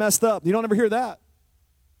 years and then I messed up. You don't ever hear that.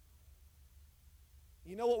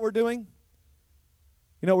 You know what we're doing?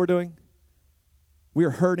 You know what we're doing?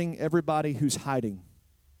 We're hurting everybody who's hiding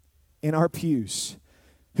in our pews,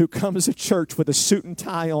 who comes to church with a suit and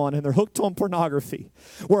tie on and they're hooked on pornography.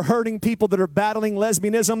 We're hurting people that are battling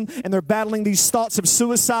lesbianism and they're battling these thoughts of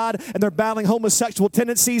suicide and they're battling homosexual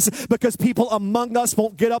tendencies because people among us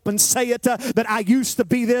won't get up and say it, that I used to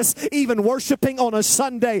be this, even worshiping on a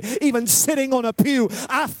Sunday, even sitting on a pew.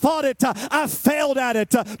 I thought it, I failed at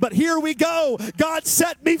it, but here we go. God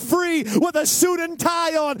set me free with a suit and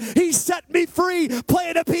tie on. He set me free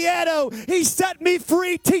playing a piano. He set me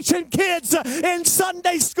free teaching kids in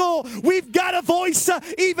Sunday school. We've got to voice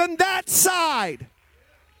even that side.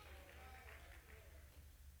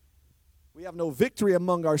 We have no victory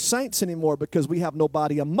among our saints anymore because we have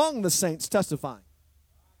nobody among the saints testifying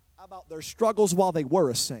about their struggles while they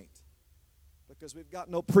were a saint, because we've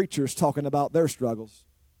got no preachers talking about their struggles.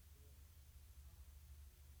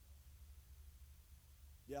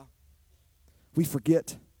 Yeah. we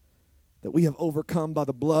forget that we have overcome by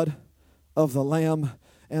the blood of the Lamb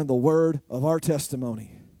and the word of our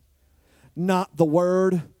testimony, not the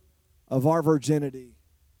word of our virginity,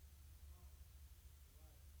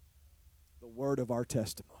 the word of our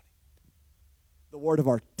testimony, the word of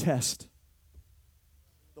our test,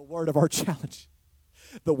 the word of our challenge,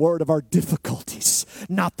 the word of our difficulties,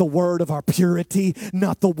 not the word of our purity,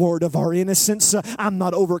 not the word of our innocence. I'm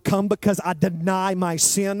not overcome because I deny my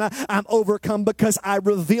sin. I'm overcome because I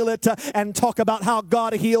reveal it and talk about how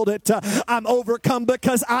God healed it. I'm overcome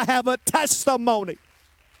because I have a testimony.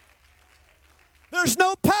 There's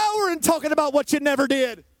no power in talking about what you never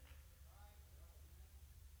did.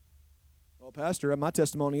 Well, Pastor, my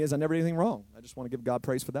testimony is I never did anything wrong. I just want to give God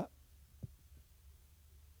praise for that.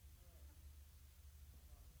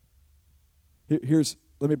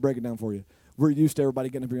 Let me break it down for you. We're used to everybody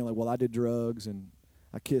getting up here and like, well, I did drugs and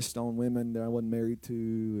I kissed on women that I wasn't married to,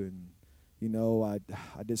 and you know, I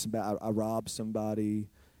did some bad, I robbed somebody,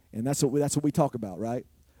 and that's what we talk about, right?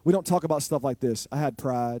 We don't talk about stuff like this. I had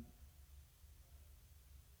pride.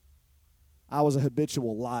 I was a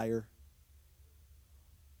habitual liar.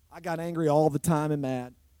 I got angry all the time and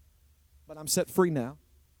mad, but I'm set free now.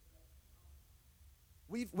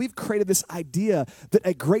 We've created this idea that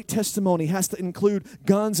a great testimony has to include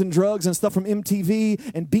guns and drugs and stuff from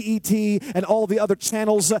MTV and BET and all the other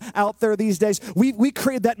channels out there these days. We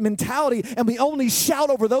created that mentality, and we only shout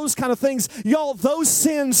over those kind of things. Y'all, those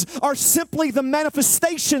sins are simply the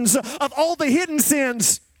manifestations of all the hidden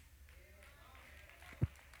sins.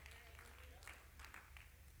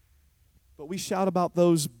 But we shout about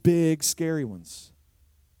those big, scary ones.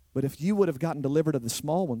 But if you would have gotten delivered of the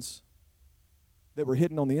small ones that were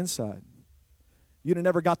hidden on the inside, you'd have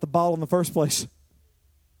never got the bottle in the first place.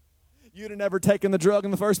 You'd have never taken the drug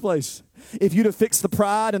in the first place. If you'd have fixed the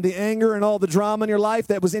pride and the anger and all the drama in your life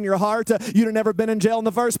that was in your heart, you'd have never been in jail in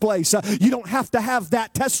the first place. You don't have to have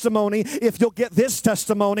that testimony if you'll get this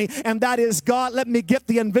testimony, and that is, God, let me get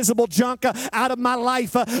the invisible junk out of my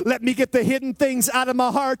life. Let me get the hidden things out of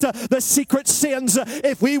my heart, the secret sins.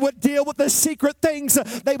 If we would deal with the secret things,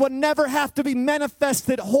 they would never have to be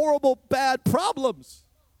manifested horrible, bad problems.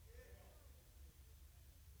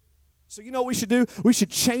 So you know what we should do? We should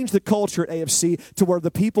change the culture at AFC to where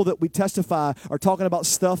the people that we testify are talking about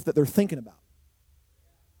stuff that they're thinking about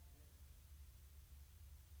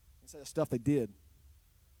instead of stuff they did.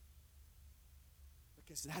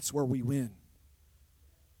 Because that's where we win.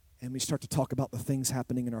 And we start to talk about the things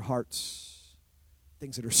happening in our hearts,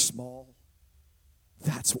 things that are small.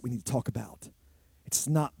 That's what we need to talk about. It's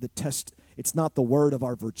not the word of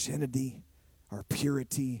our virginity, our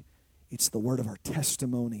purity. It's the word of our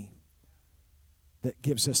testimony that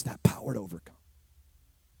gives us that power to overcome.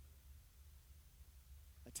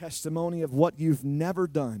 A testimony of what you've never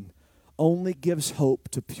done only gives hope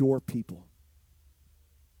to pure people.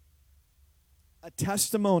 A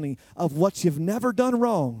testimony of what you've never done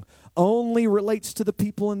wrong only relates to the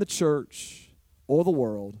people in the church or the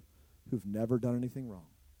world who've never done anything wrong,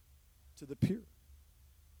 to the pure.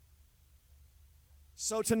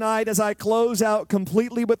 So tonight, as I close out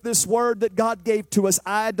completely with this word that God gave to us,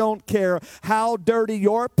 I don't care how dirty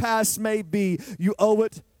your past may be, you owe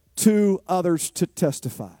it to others to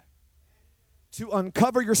testify, to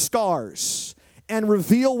uncover your scars and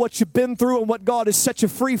reveal what you've been through and what God has set you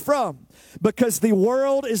free from. Because the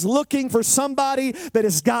world is looking for somebody that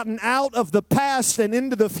has gotten out of the past and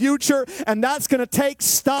into the future, and that's going to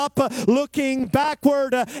stop looking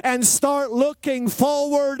backward and start looking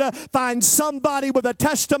forward. Find somebody with a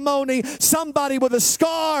testimony, somebody with a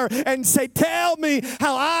scar, and say, tell me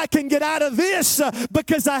how I can get out of this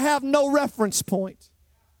because I have no reference point.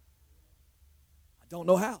 I don't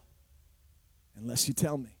know how unless you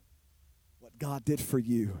tell me what God did for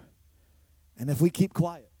you. And if we keep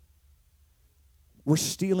quiet, we're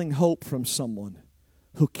stealing hope from someone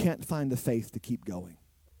who can't find the faith to keep going.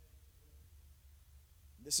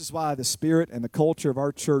 This is why the spirit and the culture of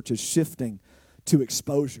our church is shifting to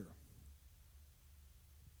exposure,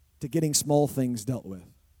 to getting small things dealt with,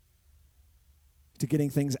 to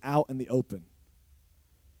getting things out in the open.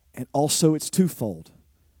 And also it's twofold,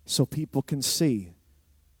 so people can see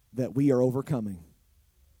that we are overcoming,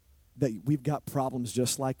 that we've got problems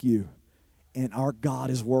just like you. And our God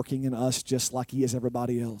is working in us just like He is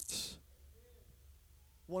everybody else.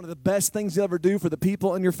 One of the best things you'll ever do for the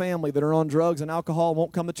people in your family that are on drugs and alcohol and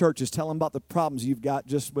won't come to church is tell them about the problems you've got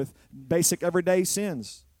just with basic everyday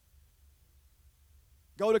sins.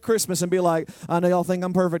 Go to Christmas and be like, I know y'all think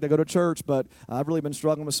I'm perfect. I go to church, but I've really been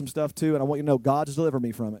struggling with some stuff too, and I want you to know God's delivered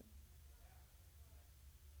me from it.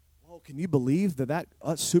 can you believe that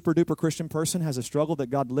super duper Christian person has a struggle that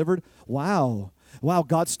God delivered? Wow. Wow,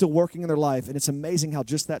 God's still working in their life. And it's amazing how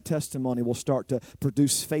just that testimony will start to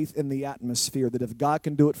produce faith in the atmosphere that if God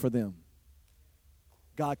can do it for them,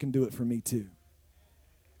 God can do it for me too.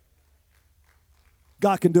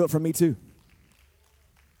 God can do it for me too.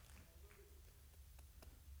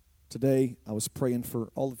 Today, I was praying for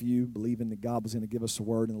all of you, believing that God was going to give us a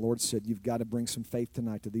word. And the Lord said, you've got to bring some faith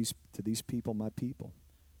tonight to these people, my people.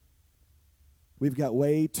 We've got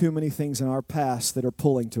way too many things in our past that are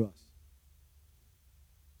pulling to us.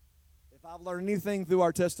 If I've learned anything through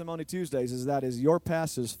our Testimony Tuesdays is that your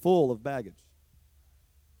past is full of baggage.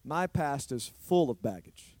 My past is full of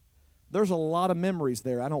baggage. There's a lot of memories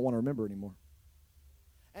there I don't want to remember anymore.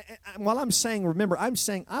 And while I'm saying remember, I'm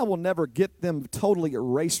saying I will never get them totally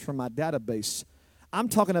erased from my database. I'm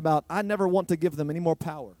talking about I never want to give them any more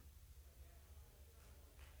power.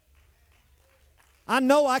 I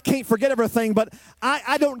know I can't forget everything, but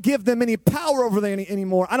I don't give them any power over them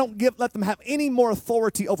anymore. I don't let them have any more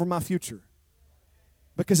authority over my future.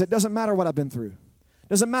 Because it doesn't matter what I've been through. It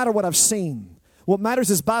doesn't matter what I've seen. What matters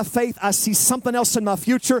is by faith, I see something else in my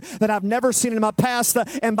future that I've never seen in my past.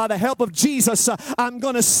 And by the help of Jesus, I'm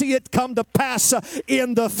going to see it come to pass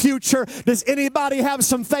in the future. Does anybody have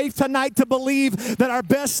some faith tonight to believe that our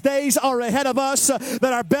best days are ahead of us, that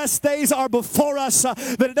our best days are before us,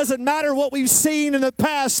 that it doesn't matter what we've seen in the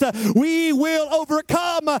past, we will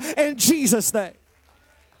overcome in Jesus' name?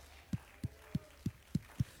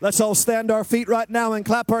 Let's all stand to our feet right now and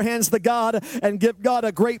clap our hands to God and give God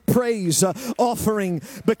a great praise offering,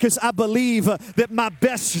 because I believe that my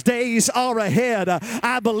best days are ahead.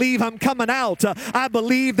 I believe I'm coming out. I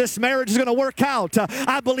believe this marriage is going to work out.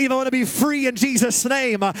 I believe I want to be free in Jesus'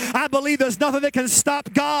 name. I believe there's nothing that can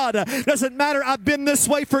stop God. Doesn't matter. I've been this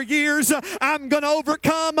way for years. I'm going to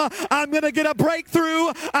overcome. I'm going to get a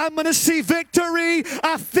breakthrough. I'm going to see victory.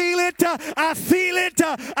 I feel it. I feel it.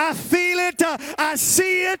 I feel it. I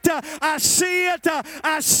see it. I see it,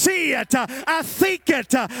 I see it, I think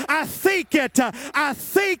it, I think it, I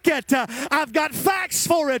think it, I've got facts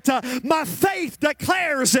for it, my faith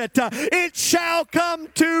declares it, it shall come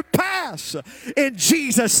to pass in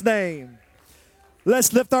Jesus' name.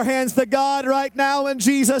 Let's lift our hands to God right now in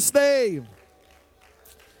Jesus' name.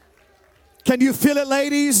 Can you feel it,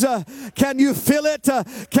 ladies? Can you feel it?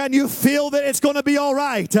 Can you feel that it's going to be all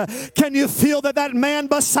right? Can you feel that that man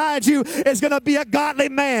beside you is going to be a godly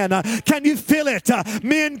man? Can you feel it?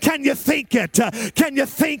 Men, can you think it? Can you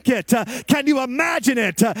think it? Can you imagine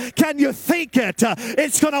it? Can you think it?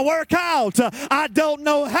 It's going to work out. I don't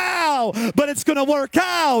know how, but it's going to work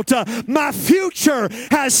out. My future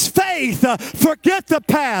has faith. Forget the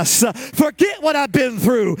past. Forget what I've been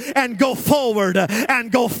through and go forward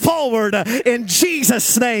and go forward. In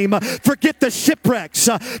Jesus' name, forget the shipwrecks,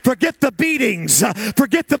 forget the beatings,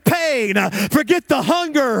 forget the pain, forget the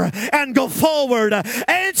hunger, and go forward.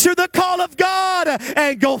 Answer the call of God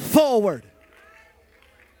and go forward.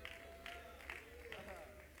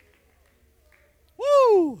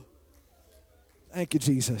 Woo! Thank you,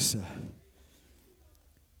 Jesus.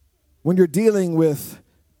 When you're dealing with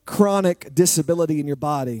chronic disability in your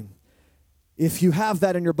body, if you have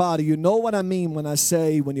that in your body, you know what I mean when I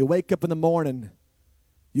say when you wake up in the morning,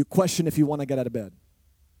 you question if you want to get out of bed.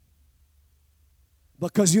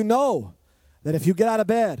 Because you know that if you get out of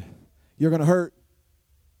bed, you're going to hurt.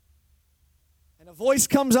 And a voice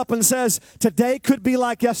comes up and says, today could be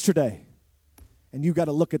like yesterday. And you got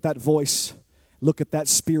to look at that voice, look at that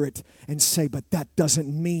spirit, and say, but that doesn't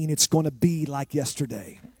mean it's going to be like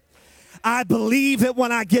yesterday. I believe that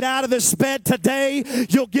when I get out of this bed today,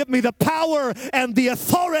 you'll give me the power and the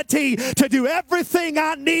authority to do everything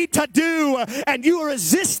I need to do. And you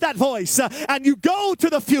resist that voice, and you go to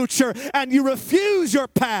the future, and you refuse your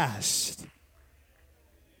past.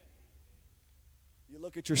 You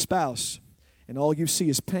look at your spouse, and all you see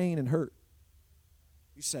is pain and hurt.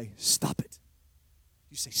 You say, stop it.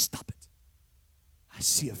 You say, stop it. I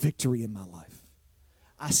see a victory in my life.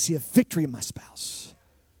 I see a victory in my spouse.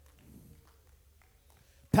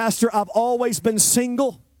 Pastor, I've always been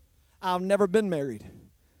single. I've never been married.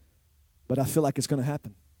 But I feel like it's going to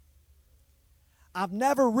happen. I've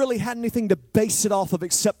never really had anything to base it off of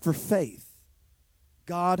except for faith.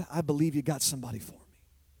 God, I believe you got somebody for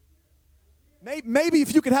me. Maybe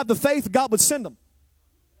if you could have the faith, God would send them.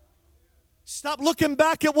 Stop looking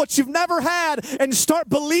back at what you've never had and start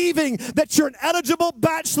believing that you're an eligible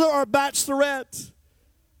bachelor or bachelorette.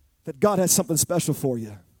 That God has something special for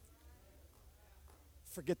you.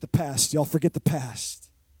 Forget the past, y'all. Forget the past.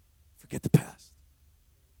 Forget the past.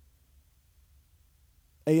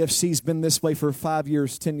 AFC's been this way for 5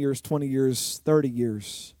 years, 10 years, 20 years, 30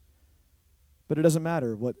 years. But it doesn't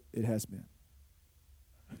matter what it has been.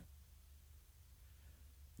 It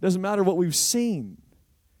doesn't matter what we've seen.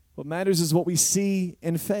 What matters is what we see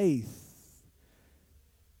in faith.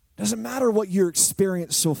 Doesn't matter what your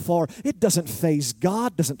experience so far. It doesn't faze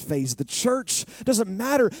God, doesn't faze the church. Doesn't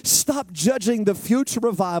matter. Stop judging the future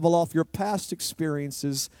revival off your past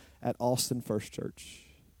experiences at Austin First Church.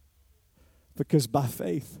 Because by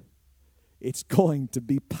faith, it's going to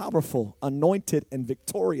be powerful, anointed, and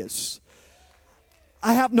victorious.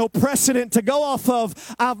 I have no precedent to go off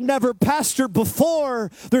of. I've never pastored before.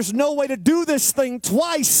 There's no way to do this thing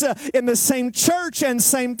twice in the same church and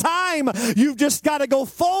same time. You've just got to go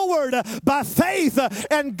forward by faith,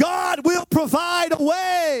 and God will provide a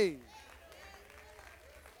way.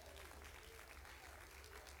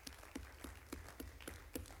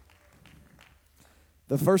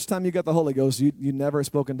 The first time you got the Holy Ghost, you never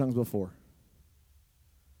spoke in tongues before.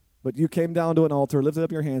 But you came down to an altar, lifted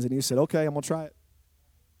up your hands, and you said, okay, I'm going to try it.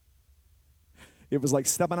 It was like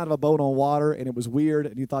stepping out of a boat on water, and it was weird,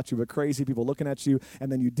 and you thought you were crazy, people looking at you,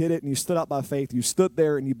 and then you did it, and you stood out by faith. You stood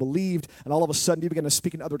there, and you believed, and all of a sudden you began to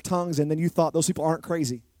speak in other tongues, and then you thought those people aren't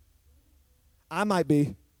crazy. I might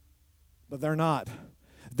be, but they're not.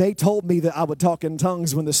 They told me that I would talk in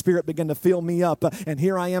tongues when the Spirit began to fill me up, and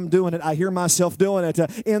here I am doing it. I hear myself doing it.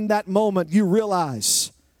 In that moment, you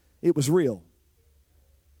realize it was real.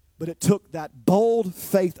 But it took that bold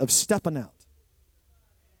faith of stepping out,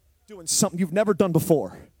 doing something you've never done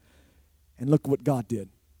before. And look what God did.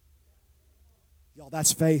 Y'all,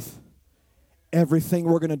 that's faith. Everything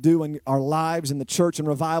we're going to do in our lives in the church and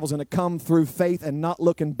revival is going to come through faith and not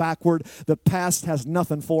looking backward. The past has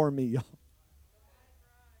nothing for me, y'all.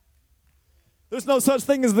 There's no such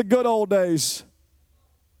thing as the good old days.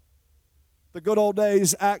 The good old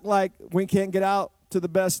days act like we can't get out to the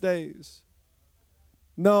best days.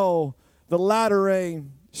 No, the latter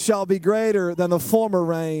rain shall be greater than the former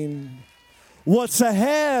rain. What's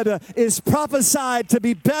ahead is prophesied to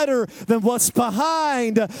be better than what's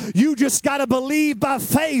behind. You just got to believe by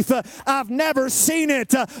faith. I've never seen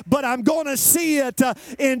it, but I'm going to see it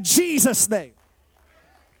in Jesus' name.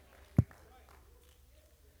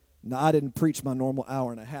 Now, I didn't preach my normal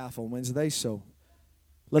hour and a half on Wednesday, so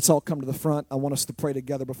let's all come to the front. I want us to pray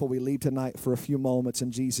together before we leave tonight for a few moments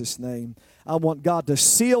in Jesus' name. I want God to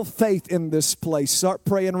seal faith in this place. Start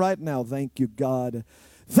praying right now. Thank you, God.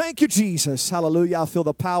 Thank you, Jesus. Hallelujah. I feel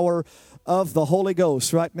the power of the Holy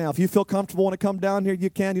Ghost right now. If you feel comfortable, want to come down here, you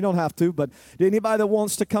can. You don't have to, but anybody that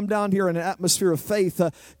wants to come down here in an atmosphere of faith,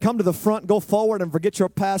 come to the front, go forward, and forget your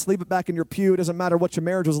past. Leave it back in your pew. It doesn't matter what your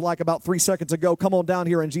marriage was like about 3 seconds ago. Come on down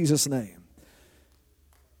here in Jesus' name.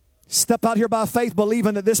 Step out here by faith,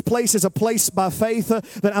 believing that this place is a place by faith,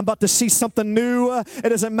 that I'm about to see something new. It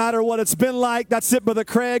doesn't matter what it's been like. That's it, Brother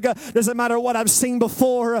Craig. Doesn't matter what I've seen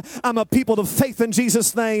before. I'm a people of faith in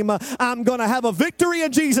Jesus' name. I'm going to have a victory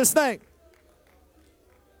in Jesus' name.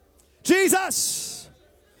 Jesus.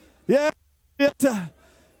 Yeah.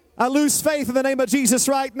 I lose faith in the name of Jesus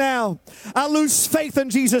right now. I lose faith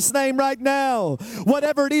in Jesus' name right now.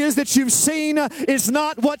 Whatever it is that you've seen is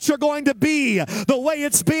not what you're going to be. The way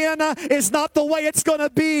it's been is not the way it's going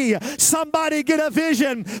to be. Somebody get a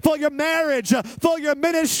vision for your marriage, for your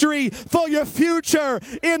ministry, for your future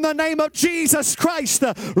in the name of Jesus Christ.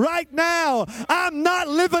 Right now, I'm not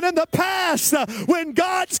living in the past when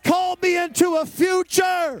God's called me into a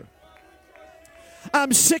future.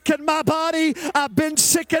 I'm sick in my body. I've been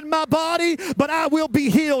sick in my body, but I will be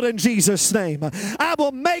healed in Jesus' name. I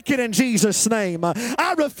will make it in Jesus' name.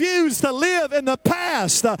 I refuse to live in the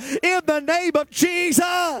past in the name of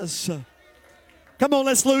Jesus. Come on,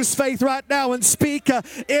 let's lose faith right now and speak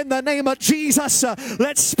in the name of Jesus.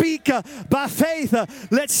 Let's speak by faith.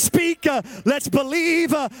 Let's speak. Let's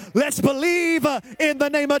believe. Let's believe in the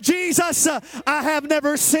name of Jesus. I have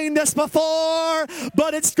never seen this before,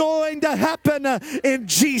 but it's going to happen in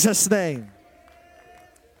Jesus' name.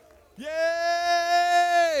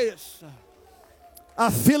 Yes. I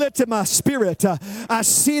feel it in my spirit. I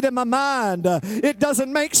see it in my mind. It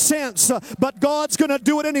doesn't make sense, but God's going to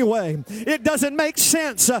do it anyway. It doesn't make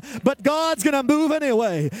sense, but God's going to move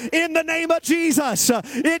anyway. In the name of Jesus,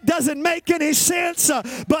 it doesn't make any sense,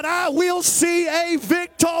 but I will see a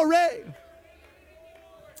victory.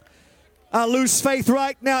 I lose faith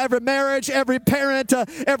right now, every marriage, every parent,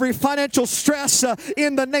 every financial stress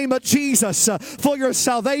in the name of Jesus for your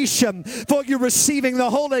salvation, for you receiving the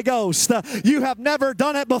Holy Ghost. You have never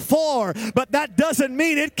done it before, but that doesn't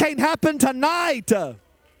mean it can't happen tonight.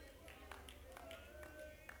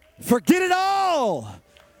 Forget it all.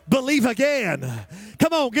 believe again.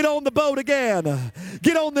 Come on, get on the boat again.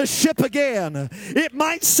 Get on the ship again. It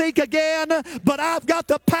might sink again, but I've got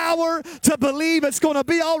the power to believe it's going to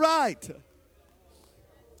be all right.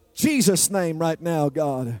 Jesus' name right now,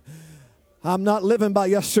 God. I'm not living by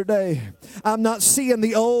yesterday. I'm not seeing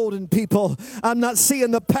the old in people. I'm not seeing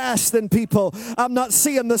the past in people. I'm not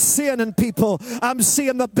seeing the sin in people. I'm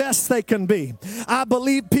seeing the best they can be. I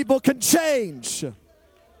believe people can change.